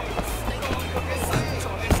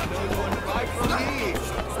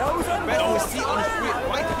 Better we see on the street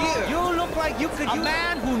right here. You look like you could. A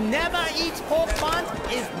man who never eats pork buns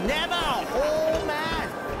is never a whole man.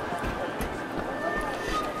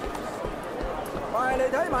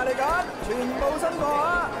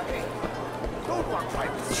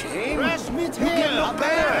 Fresh meat here. You can look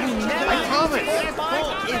better. I promise.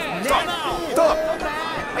 Stop.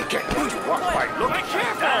 I can't let you walk by looking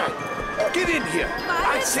like that. Get in here.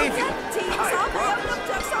 I'll save you.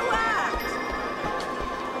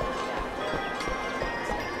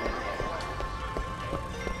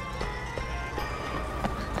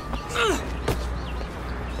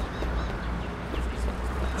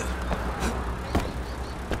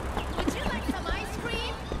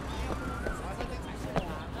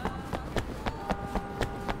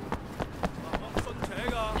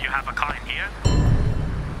 You have a car in here?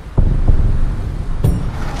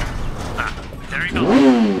 There you go.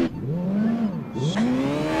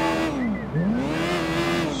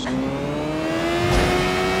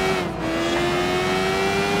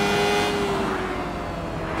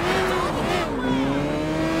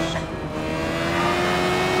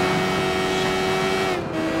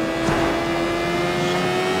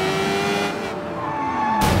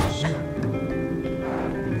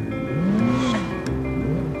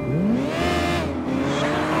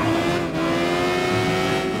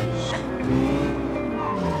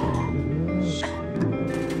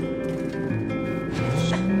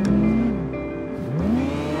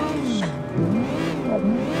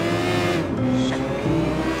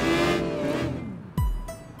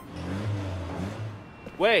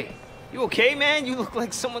 Wait, you okay, man? You look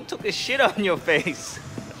like someone took a shit on your face.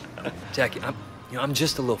 Jackie, I'm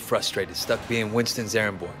just a little frustrated, stuck being Winston's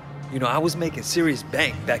errand boy. You know, I was making serious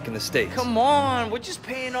bank back in the States. Come on, we're just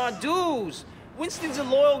paying our dues. Winston's a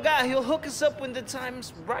loyal guy. He'll hook us up when the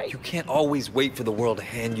time's right. You can't always wait for the world to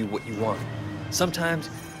hand you what you want. Sometimes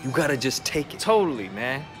you gotta just take it. Totally,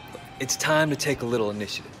 man. It's time to take a little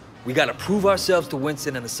initiative. We gotta prove ourselves to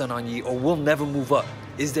Winston and the Sun On Yee, or we'll never move up.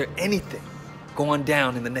 Is there anything going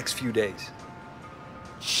down in the next few days?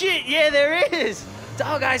 Shit, yeah, there is.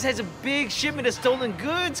 Dog Eyes has a big shipment of stolen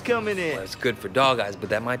goods coming in. Well, it's good for Dog Eyes, but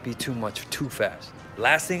that might be too much too fast.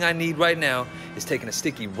 Last thing I need right now is taking a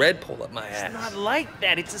sticky red pole up my ass. It's not like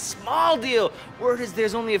that. It's a small deal. Word is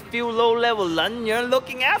there's only a few low-level Londoners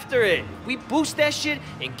looking after it. We boost that shit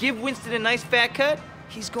and give Winston a nice fat cut,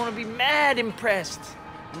 he's gonna be mad impressed.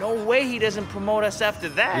 No way he doesn't promote us after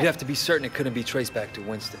that. You'd have to be certain it couldn't be traced back to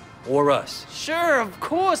Winston. Or us. Sure, of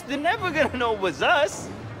course. They're never gonna know it was us.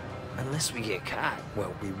 Unless we get caught.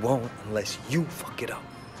 Well, we won't unless you fuck it up.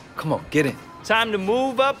 Come on, get in. Time to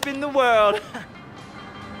move up in the world.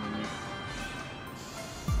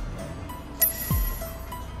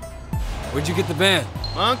 Where'd you get the van?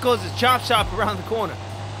 My uncle's a chop shop around the corner.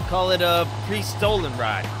 Call it a pre-stolen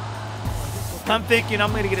ride. I'm thinking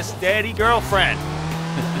I'm gonna get a steady girlfriend.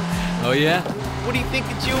 Oh, yeah? What do you think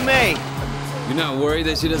of Ju Mei? You're not worried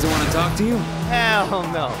that she doesn't want to talk to you? Hell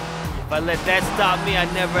no. If I let that stop me,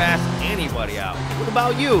 I'd never ask anybody out. What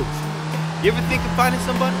about you? You ever think of finding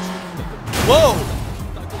somebody? Whoa!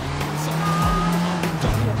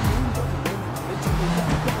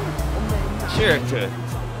 Sure it could.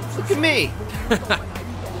 Look at me.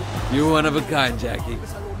 You're one of a kind, Jackie.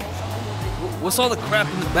 What's all the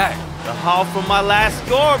crap in the back? The haul from my last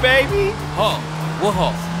score, baby. Haul? What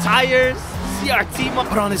haul? Tires, CRT.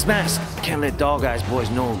 Put on his mask. Can't let Dog Eyes boys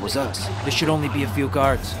know it was us. There should only be a few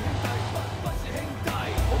guards.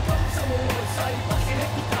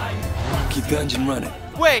 Keep the engine running.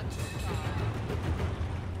 Wait!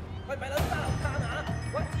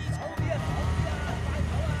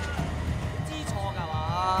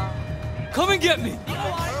 Come and get me!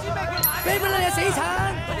 俾你嘅死橙！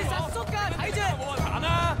我哋實叔㗎，睇住。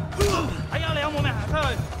有冇命行出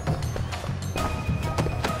去？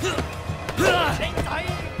仔，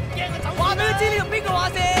驚佢走。話俾佢知呢度邊個話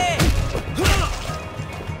事。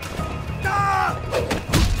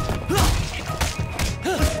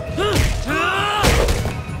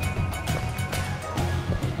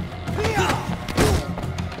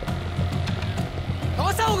同我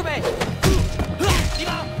收佢未？點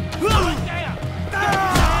啊？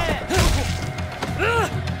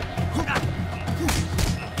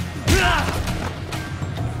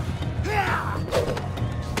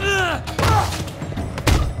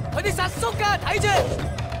佢哋實縮㗎，睇住。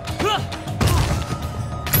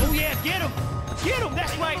Oh yeah, get him! Get him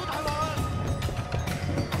that way!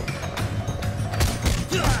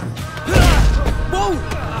 Whoa!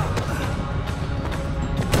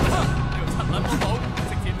 陳撚都冇，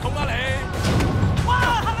食甜筒啊你！哇！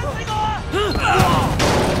嚇撚死我啊！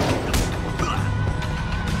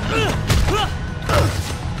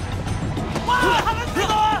哇！嚇撚死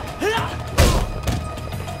我啊！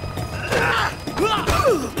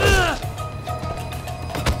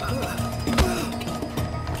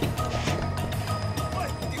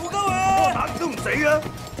都唔死啊！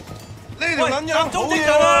呢條撚樣好嘢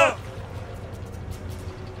啊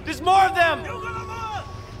There's more of them!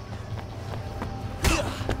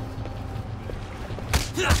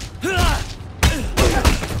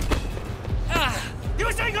 點樣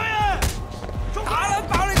死佢啊！打撚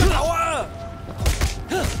爆你個頭啊！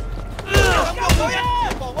咁我冇一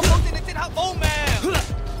防，我保證你即刻冇命！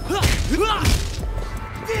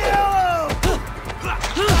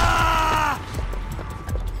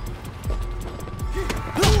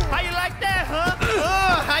 How you like that, huh?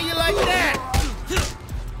 How you like that?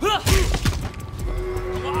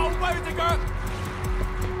 我拗跛隻腳。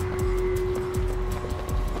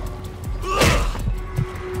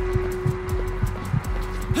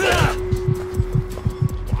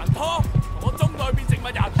還拖，同我中隊變植物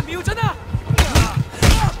人，瞄準啊！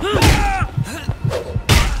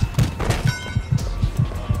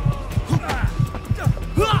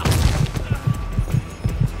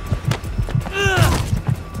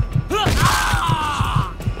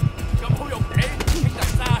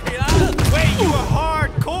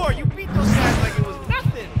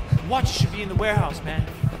 Watch should be in the warehouse, man.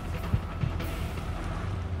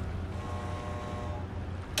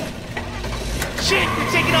 Shit, we're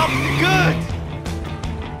taking off with the goods!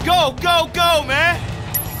 Go, go, go, man!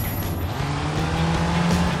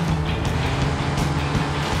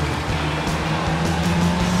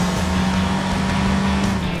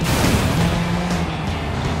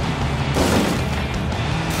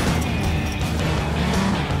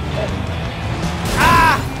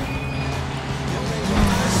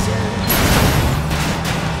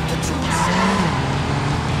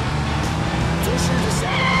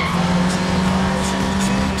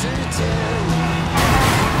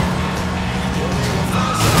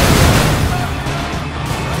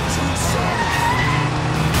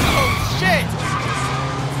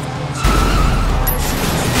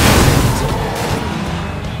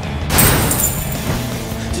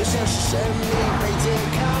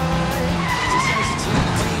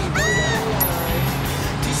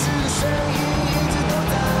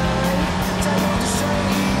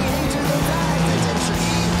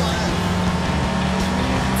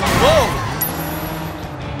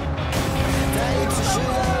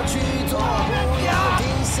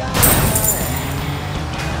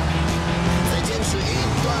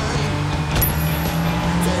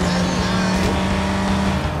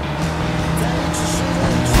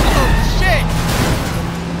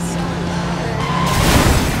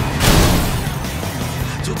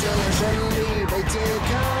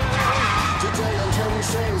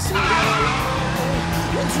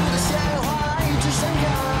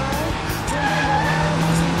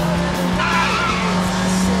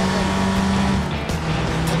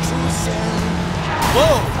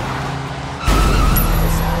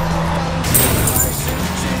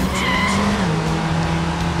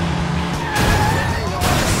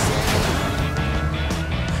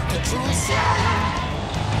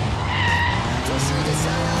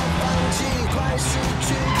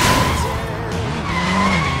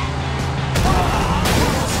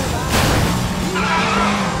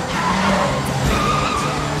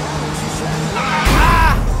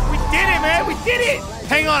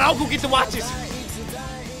 Hang on, I'll go get the watches.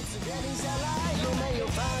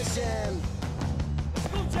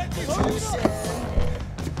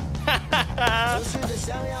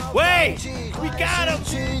 Wait, we got him.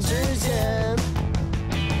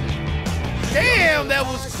 Damn, that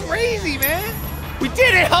was crazy, man. We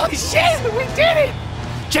did it, holy shit, we did it.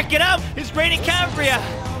 Check it out, it's raining Cambria.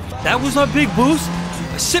 That was our big boost?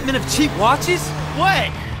 I shipment of cheap watches? What?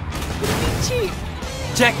 What do you mean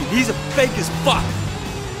cheap? Jackie, these are fake as fuck.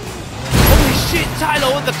 Holy shit,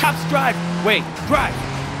 Tylo, the cops drive. Wait, drive.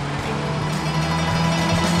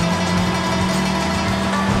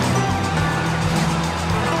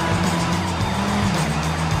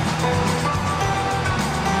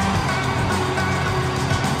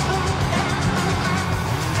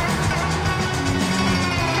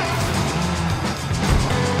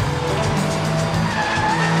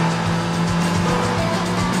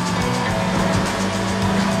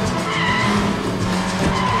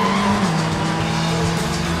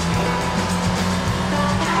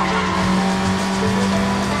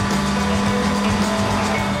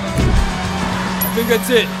 I think that's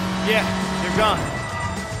it. Yeah, you're gone.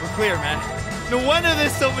 We're clear, man. No wonder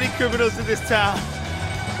there's so many criminals in this town.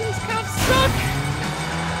 These cops suck.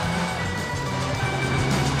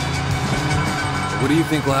 What do you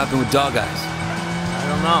think will happen with Dog Eyes? I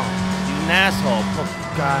don't know. He's an asshole, poor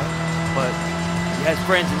guy. But he has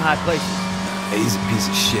friends in high places. Hey, he's a piece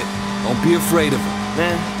of shit. Don't be afraid of him.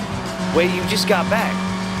 Man, wait, you just got back.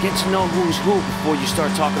 Get to know who's who before you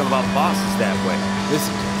start talking about bosses that way.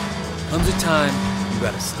 Listen, comes a time you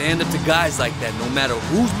gotta stand up to guys like that no matter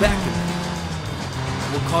who's backing them.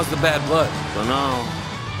 What caused the bad blood? Don't know.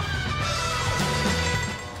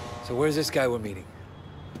 So where's this guy we're meeting?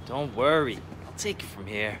 Don't worry. I'll take it from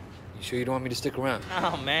here. You sure you don't want me to stick around?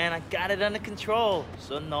 Oh, man, I got it under control.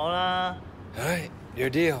 Sonora. All right, your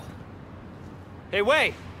deal. Hey,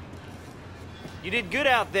 wait! You did good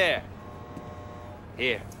out there.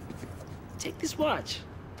 Here. Take this watch.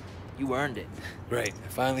 You earned it. Great, I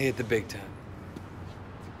finally hit the big time.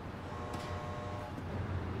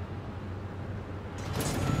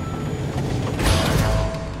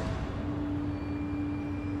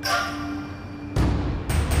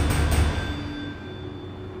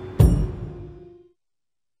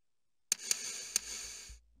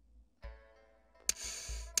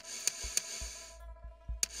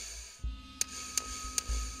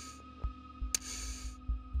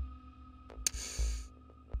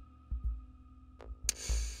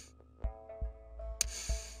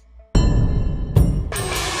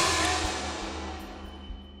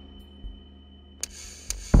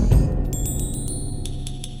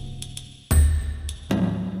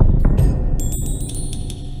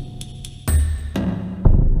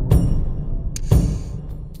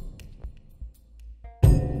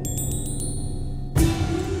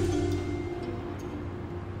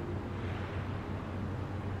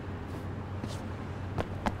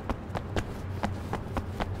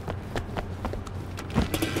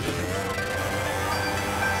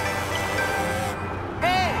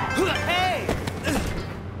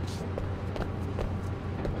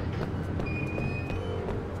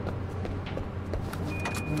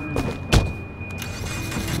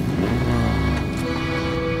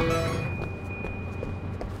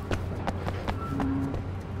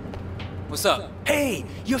 What's up? Hey,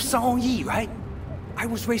 you're Song Yi, right? I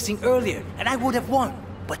was racing earlier, and I would have won.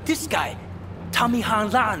 But this guy, Tommy Han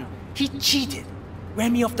Lan, he cheated.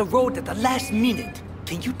 Ran me off the road at the last minute.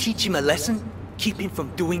 Can you teach him a lesson? Keep him from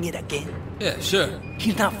doing it again? Yeah, sure.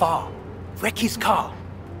 He's not far. Wreck his car.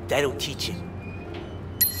 That'll teach him.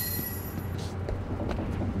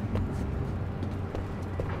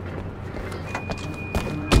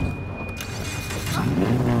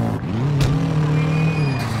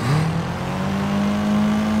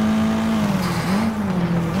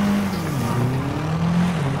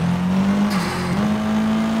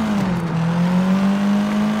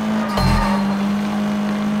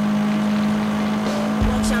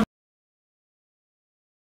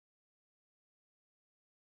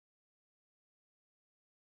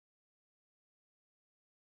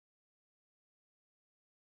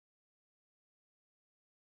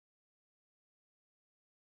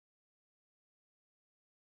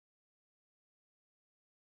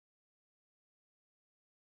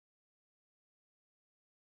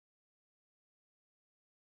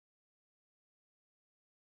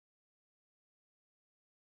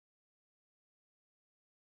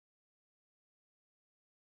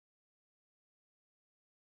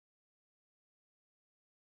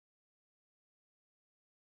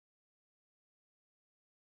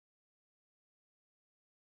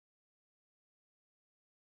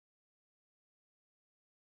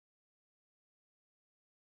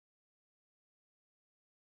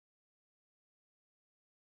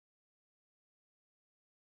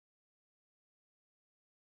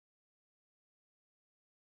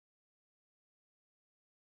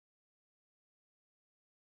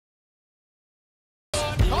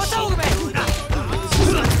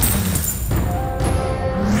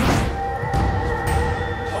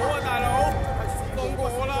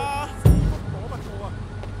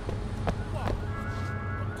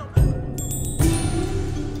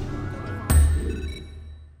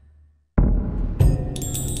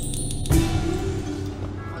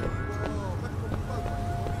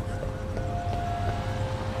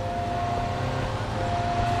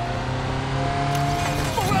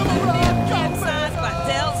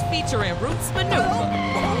 featuring Roots Maneuver.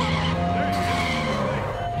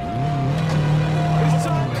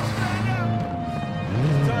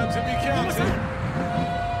 Time to be counted.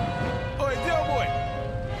 Oi, Del boy.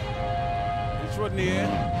 It's right in the air.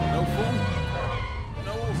 No fool.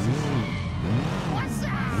 No horses.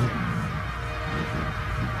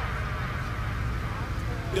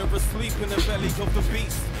 They're asleep in the belly of the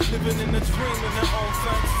beast, living in a dream in their own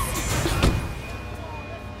fantasy.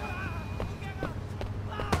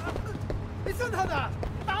 你真狠啊！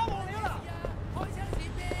打黃了啦！開槍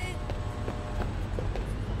前面。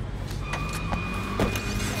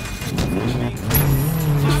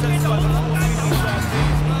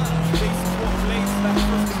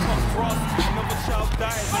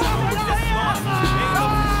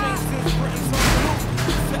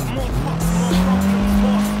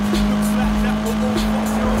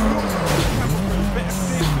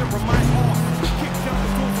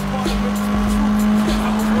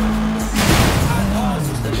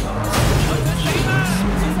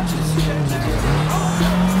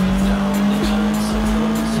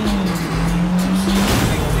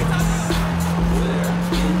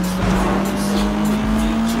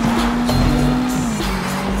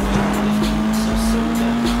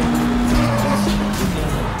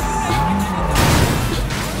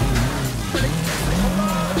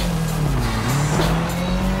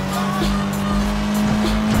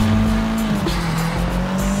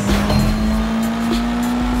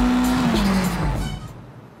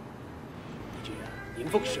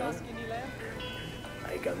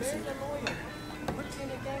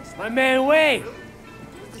My man Wayne,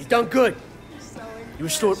 you done good. You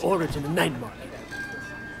restored order to the night market.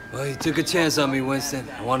 Well, you took a chance on me, Winston.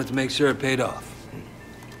 I wanted to make sure it paid off.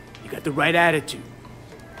 You got the right attitude.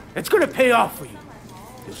 It's gonna pay off for you.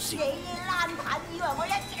 You'll see.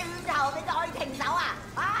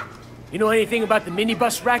 You know anything about the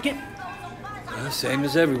minibus racket? Well, same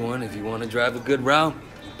as everyone. If you want to drive a good route,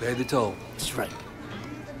 pay the toll. That's right.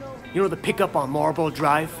 You know the pickup on Marlboro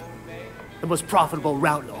Drive? The most profitable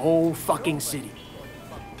route in the whole fucking city.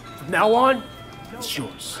 From now on, it's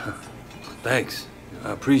yours. Thanks.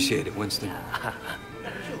 I appreciate it, Winston.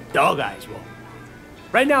 Dog Eyes won't.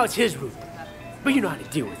 Right now it's his route. But you know how to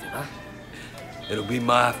deal with it, huh? It'll be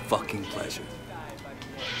my fucking pleasure.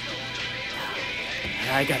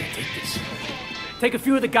 I gotta take this. Take a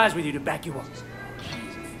few of the guys with you to back you up.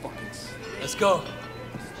 Let's go.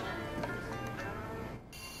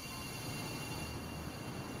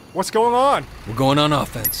 What's going on? We're going on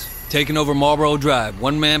offense. Taking over Marlboro Drive.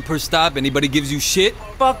 One man per stop. Anybody gives you shit,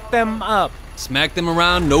 fuck them up. Smack them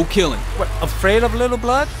around, no killing. What, afraid of little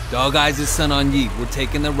blood? Dog Eyes' son on Yi. We're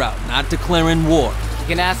taking the route, not declaring war. You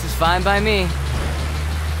can ask is fine by me.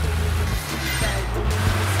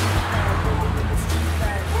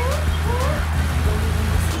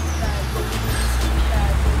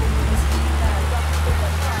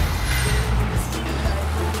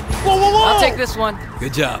 Whoa, whoa, whoa! I'll take this one.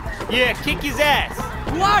 Good job. Yeah, kick his ass.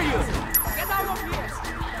 Who are you?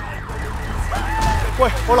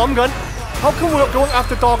 Wait, 我諗緊 how come we're going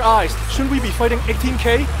after Dog Eyes? Shouldn't we be fighting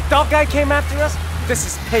 18K? Dog Guy came after us? This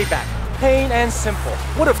is payback. Plain and simple.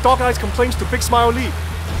 What if Dog Eyes complains to Big Smile Lee?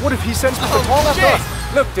 What if he sends Mr. Tong after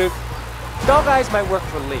us? Look, dude. Dog Eyes might work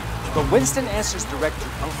for Lee, but Winston answers direct to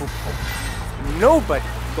Uncle Pope. Nobody's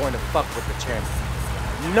going to fuck with the chairman.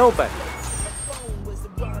 Nobody.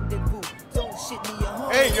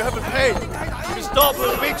 Hey, you haven't paid. You stop,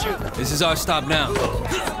 we'll beat you. This is our stop now.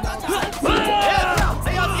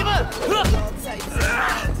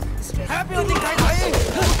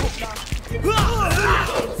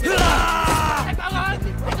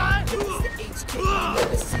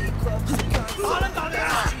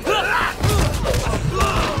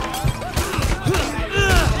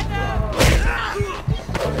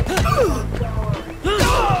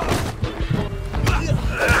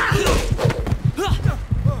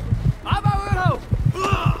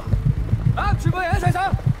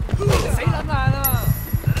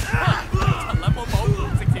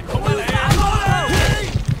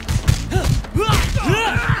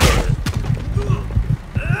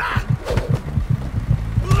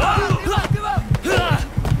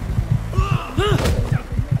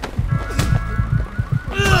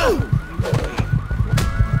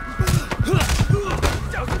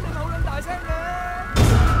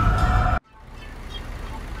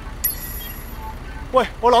 Wait,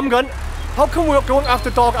 我諗緊 how come we're going after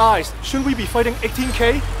Dog Eyes? Shouldn't we be fighting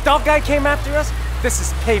 18K? Dog Guy came after us? This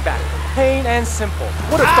is payback. Plain and simple.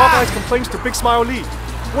 What if Dog Eyes complains to Big Smile Lee?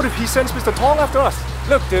 What if he sends Mr. Tong after us?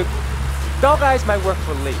 Look, dude. Dog Eyes might work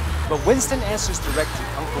for Lee, but Winston answers direct to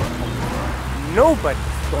Uncle Pope. Nobody's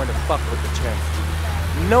going to fuck with the chairman.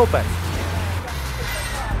 Nobody.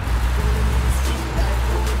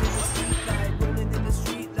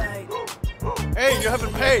 Hey, you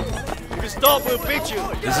haven't paid. If you stop, we'll beat you.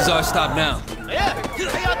 This is our stop now. Yeah,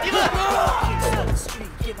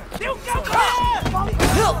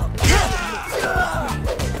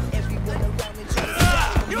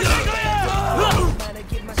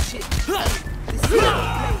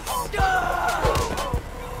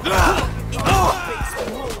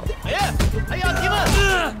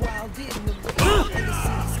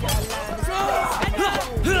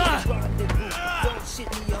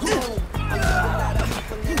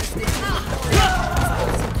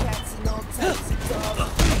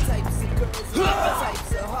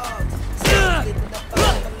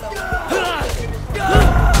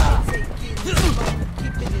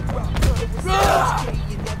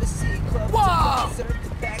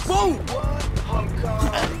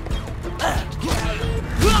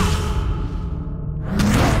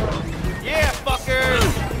 fuckers!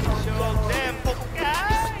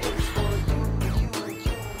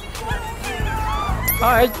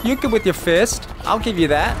 Alright, you're good with your fist. I'll give you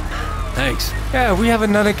that. Thanks. Yeah, we have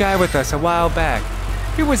another guy with us a while back.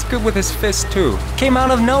 He was good with his fist too. Came out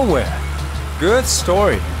of nowhere. Good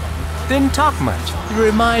story. Didn't talk much. You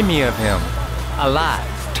remind me of him. Alive.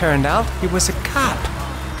 Turned out he was a cop.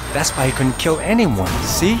 That's why he couldn't kill anyone,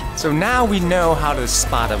 see? So now we know how to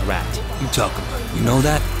spot a rat. You talk about it. You know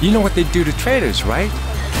that? You know what they do to traitors, right?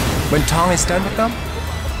 When Tong is done with them,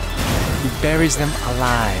 he buries them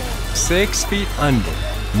alive. 6 feet under.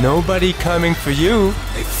 Nobody coming for you.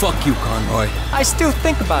 Hey, fuck you, Conroy. I still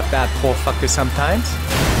think about that poor fucker sometimes.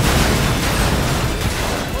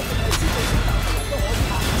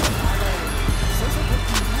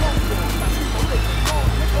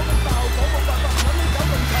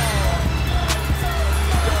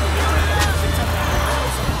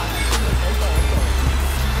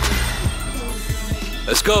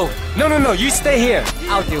 Let's go. No, you stay here.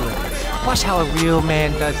 I'll deal with it. Watch how a real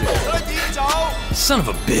man does it. Son of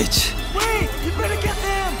a bitch. Wait! You better get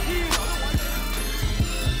them!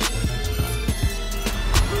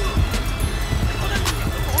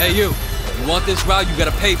 Hey, you. You want this route, you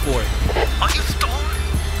gotta pay for it. Are you stoned?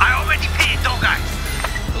 I already paid, Dog Eyes.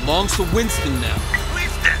 Belongs to Winston now.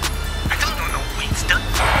 Winston? I don't know Winston.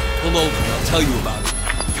 Pull over and I'll tell you about it.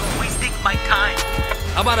 You're wasting my time.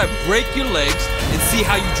 How about I break your legs and see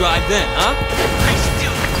how you drive then, huh? I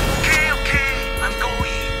still... Okay, I'm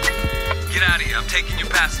going. Get out of here. I'm taking your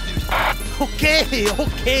passengers. Okay.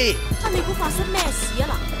 阿你估發生咩事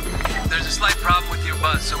啊嗱？ There's a slight problem with your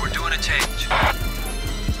bus, so we're doing a change.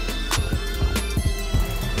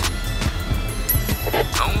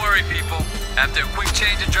 Don't worry, people. After a quick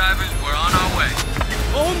change of drivers, we're on our way.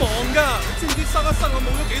 我好忙㗎，知唔知塞一塞我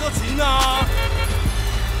冇咗幾多錢啊？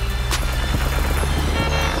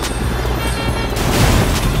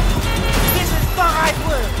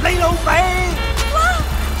 你老味！哇！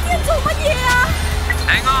要做乜嘢啊？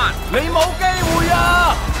 Hang on! 你冇機會啊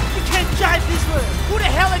 ！You can't drive this way. Who the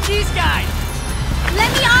hell are these guys? Let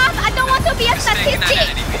me off! I don't want to be a Mistaken statistic.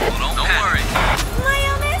 identity, people. Don't worry. 唔係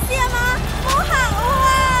有咩事啊嘛？冇嚇我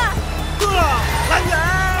啊！撚樣！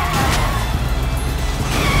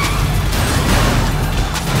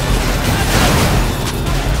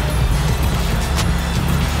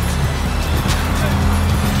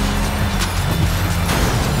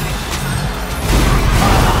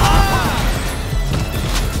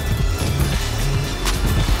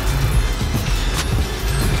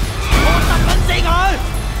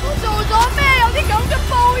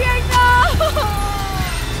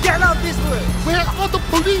 Get out this way! Where are the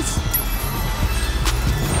police?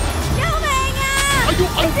 救命啊！ Are you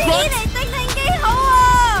on 你 drugs? 嚟定定幾好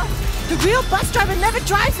啊 The real bus driver never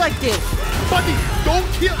drives like this. Buddy, don't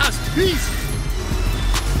kill us, please!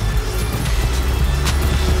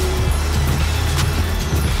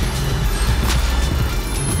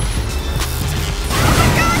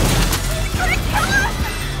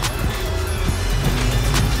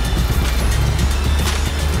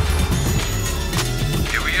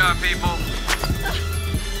 Here we are, people.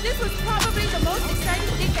 This was probably the most exciting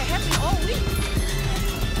thing that happened all week.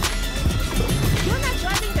 You're not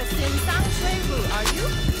driving the Sinsang Shui route, are you?